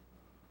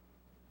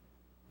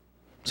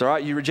 It's all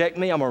right, you reject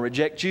me, I'm going to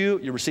reject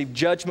you. You receive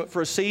judgment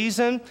for a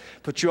season,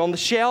 put you on the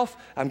shelf.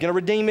 I'm going to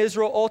redeem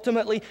Israel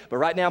ultimately, but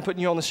right now I'm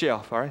putting you on the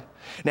shelf, all right?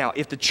 Now,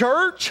 if the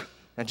church...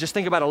 And just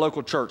think about a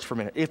local church for a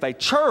minute. If a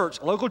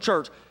local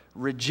church,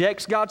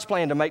 rejects God's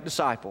plan to make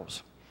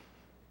disciples,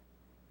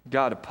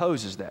 God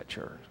opposes that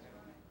church.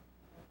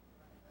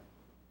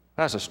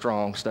 That's a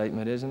strong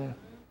statement, isn't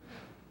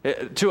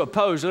it? To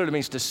oppose literally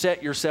means to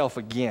set yourself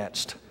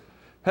against.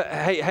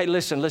 Hey,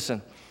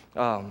 listen.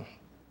 A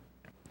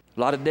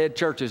lot of dead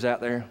churches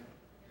out there.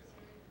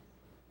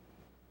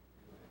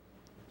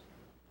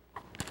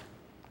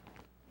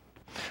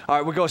 All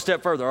right, we'll go a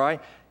step further, all right?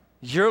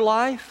 Your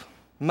life,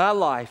 my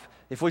life,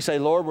 if we say,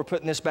 Lord, we're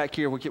putting this back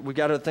here, we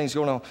got other things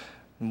going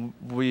on,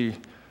 we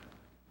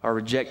are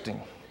rejecting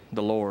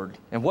the Lord.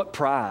 And what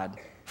pride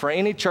for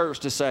any church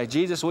to say,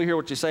 Jesus, we hear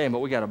what you're saying, but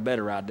we got a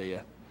better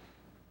idea.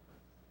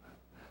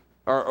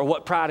 Or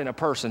what pride in a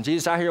person.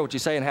 Jesus, I hear what you're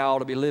saying, how I ought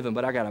to be living,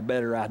 but I got a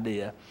better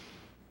idea.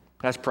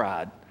 That's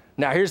pride.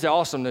 Now, here's the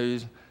awesome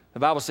news. The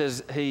Bible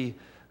says he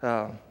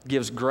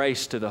gives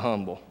grace to the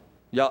humble.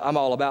 Y'all, I'm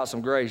all about some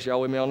grace.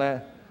 Y'all with me on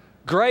that?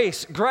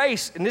 Grace,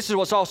 and this is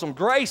what's awesome.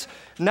 Grace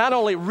not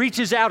only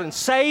reaches out and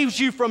saves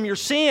you from your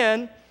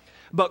sin,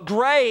 but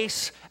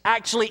grace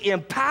actually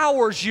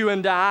empowers you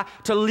and I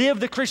to live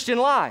the Christian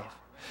life.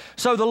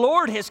 So the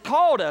Lord has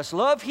called us,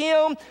 love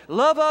him,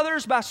 love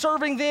others by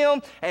serving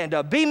them, and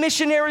be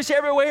missionaries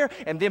everywhere.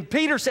 And then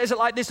Peter says it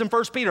like this in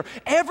 1 Peter,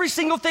 every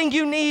single thing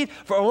you need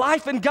for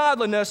life and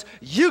godliness,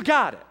 you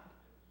got it.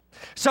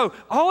 So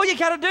all you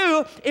got to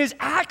do is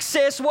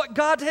access what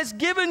God has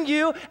given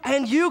you,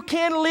 and you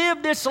can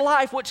live this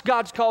life which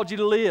God's called you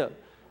to live.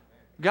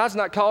 God's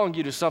not calling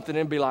you to something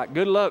and be like,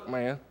 good luck,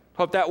 man.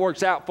 Hope that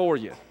works out for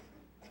you.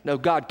 No,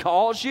 God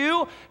calls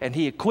you, and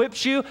he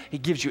equips you. He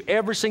gives you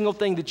every single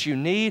thing that you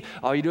need.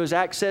 All you do is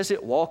access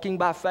it, walking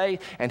by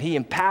faith, and he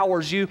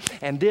empowers you.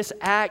 And this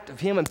act of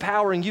him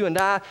empowering you and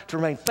I to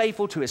remain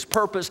faithful to his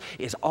purpose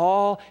is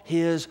all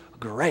his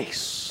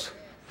grace.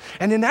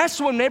 And then that's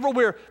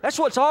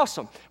what's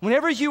awesome.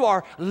 Whenever you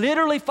are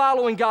literally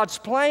following God's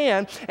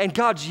plan and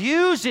God's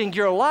using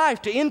your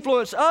life to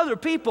influence other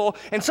people,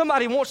 and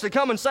somebody wants to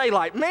come and say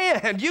like,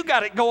 man, you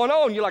got it going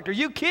on. You're like, are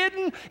you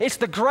kidding? It's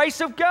the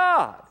grace of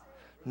God.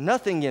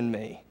 Nothing in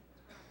me.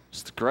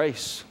 It's the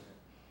grace.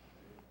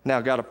 Now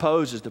God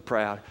opposes the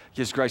proud,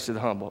 gives grace to the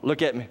humble.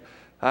 Look at me.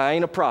 I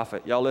ain't a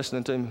prophet. Y'all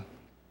listening to me?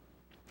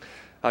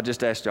 I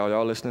just asked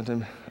y'all listening to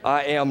me?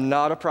 I am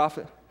not a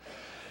prophet.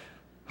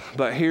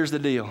 But here's the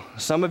deal.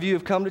 Some of you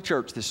have come to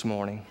church this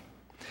morning,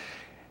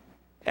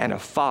 and a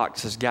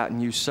fox has gotten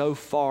you so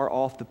far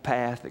off the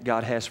path that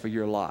God has for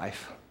your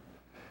life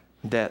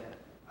that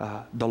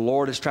the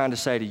Lord is trying to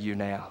say to you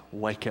now,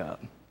 wake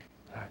up.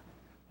 Right.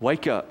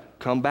 Wake up.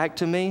 Come back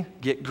to me.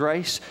 Get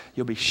grace.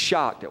 You'll be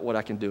shocked at what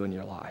I can do in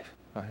your life.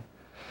 Right.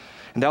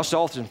 And that's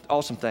the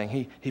awesome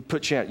thing. He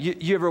puts you out.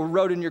 You ever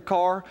rode in your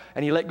car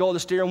and you let go of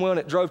the steering wheel and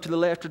it drove to the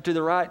left or to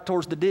the right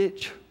towards the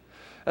ditch?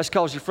 That's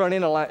because your front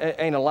end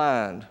ain't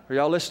aligned. Are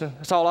y'all listening?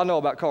 That's all I know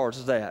about cars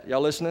is that.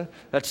 Y'all listening?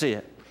 That's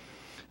it.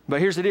 But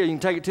here's the deal. You can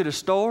take it to the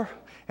store,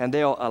 and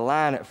they'll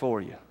align it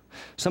for you.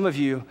 Some of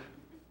you,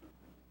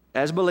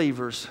 as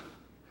believers,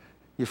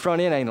 your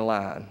front end ain't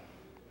aligned.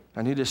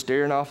 And you're just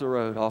steering off the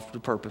road, off the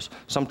purpose.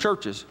 Some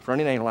churches,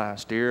 front end ain't aligned,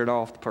 steering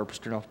off the purpose,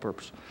 steering off the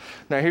purpose.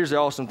 Now, here's the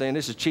awesome thing.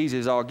 This is cheesy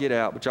as all get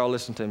out, but y'all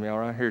listen to me, all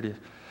right? Here it is.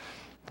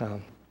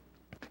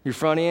 Your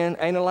front end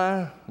ain't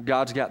aligned.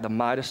 God's got the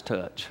Midas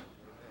touch.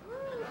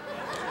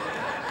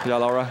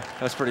 Y'all all right?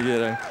 That's pretty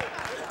good, eh?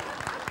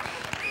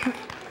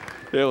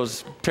 It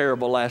was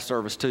terrible last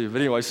service, too.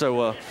 But anyway,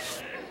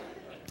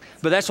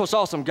 but that's what's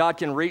awesome. God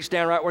can reach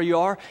down right where you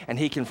are, and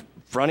He can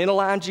front end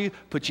align you,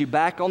 put you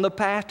back on the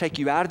path, take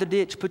you out of the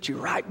ditch, put you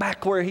right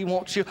back where He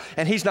wants you.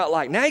 And He's not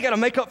like, now you got to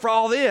make up for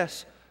all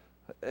this.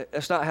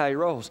 That's not how He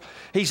rolls.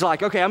 He's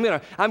like, okay, I'm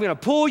gonna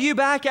pull you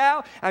back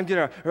out. I'm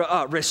gonna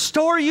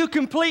restore you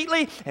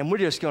completely, and we're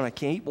just gonna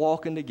keep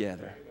walking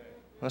together.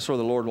 That's what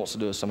the Lord wants to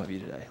do with some of you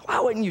today. Why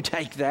wouldn't you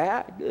take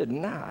that? Good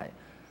night.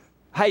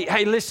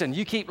 Hey, listen,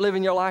 you keep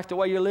living your life the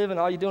way you're living,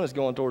 all you're doing is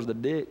going towards the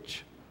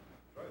ditch.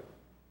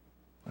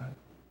 Right.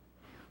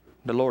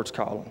 The Lord's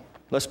calling.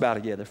 Let's bow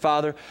together.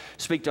 Father,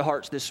 speak to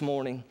hearts this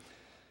morning.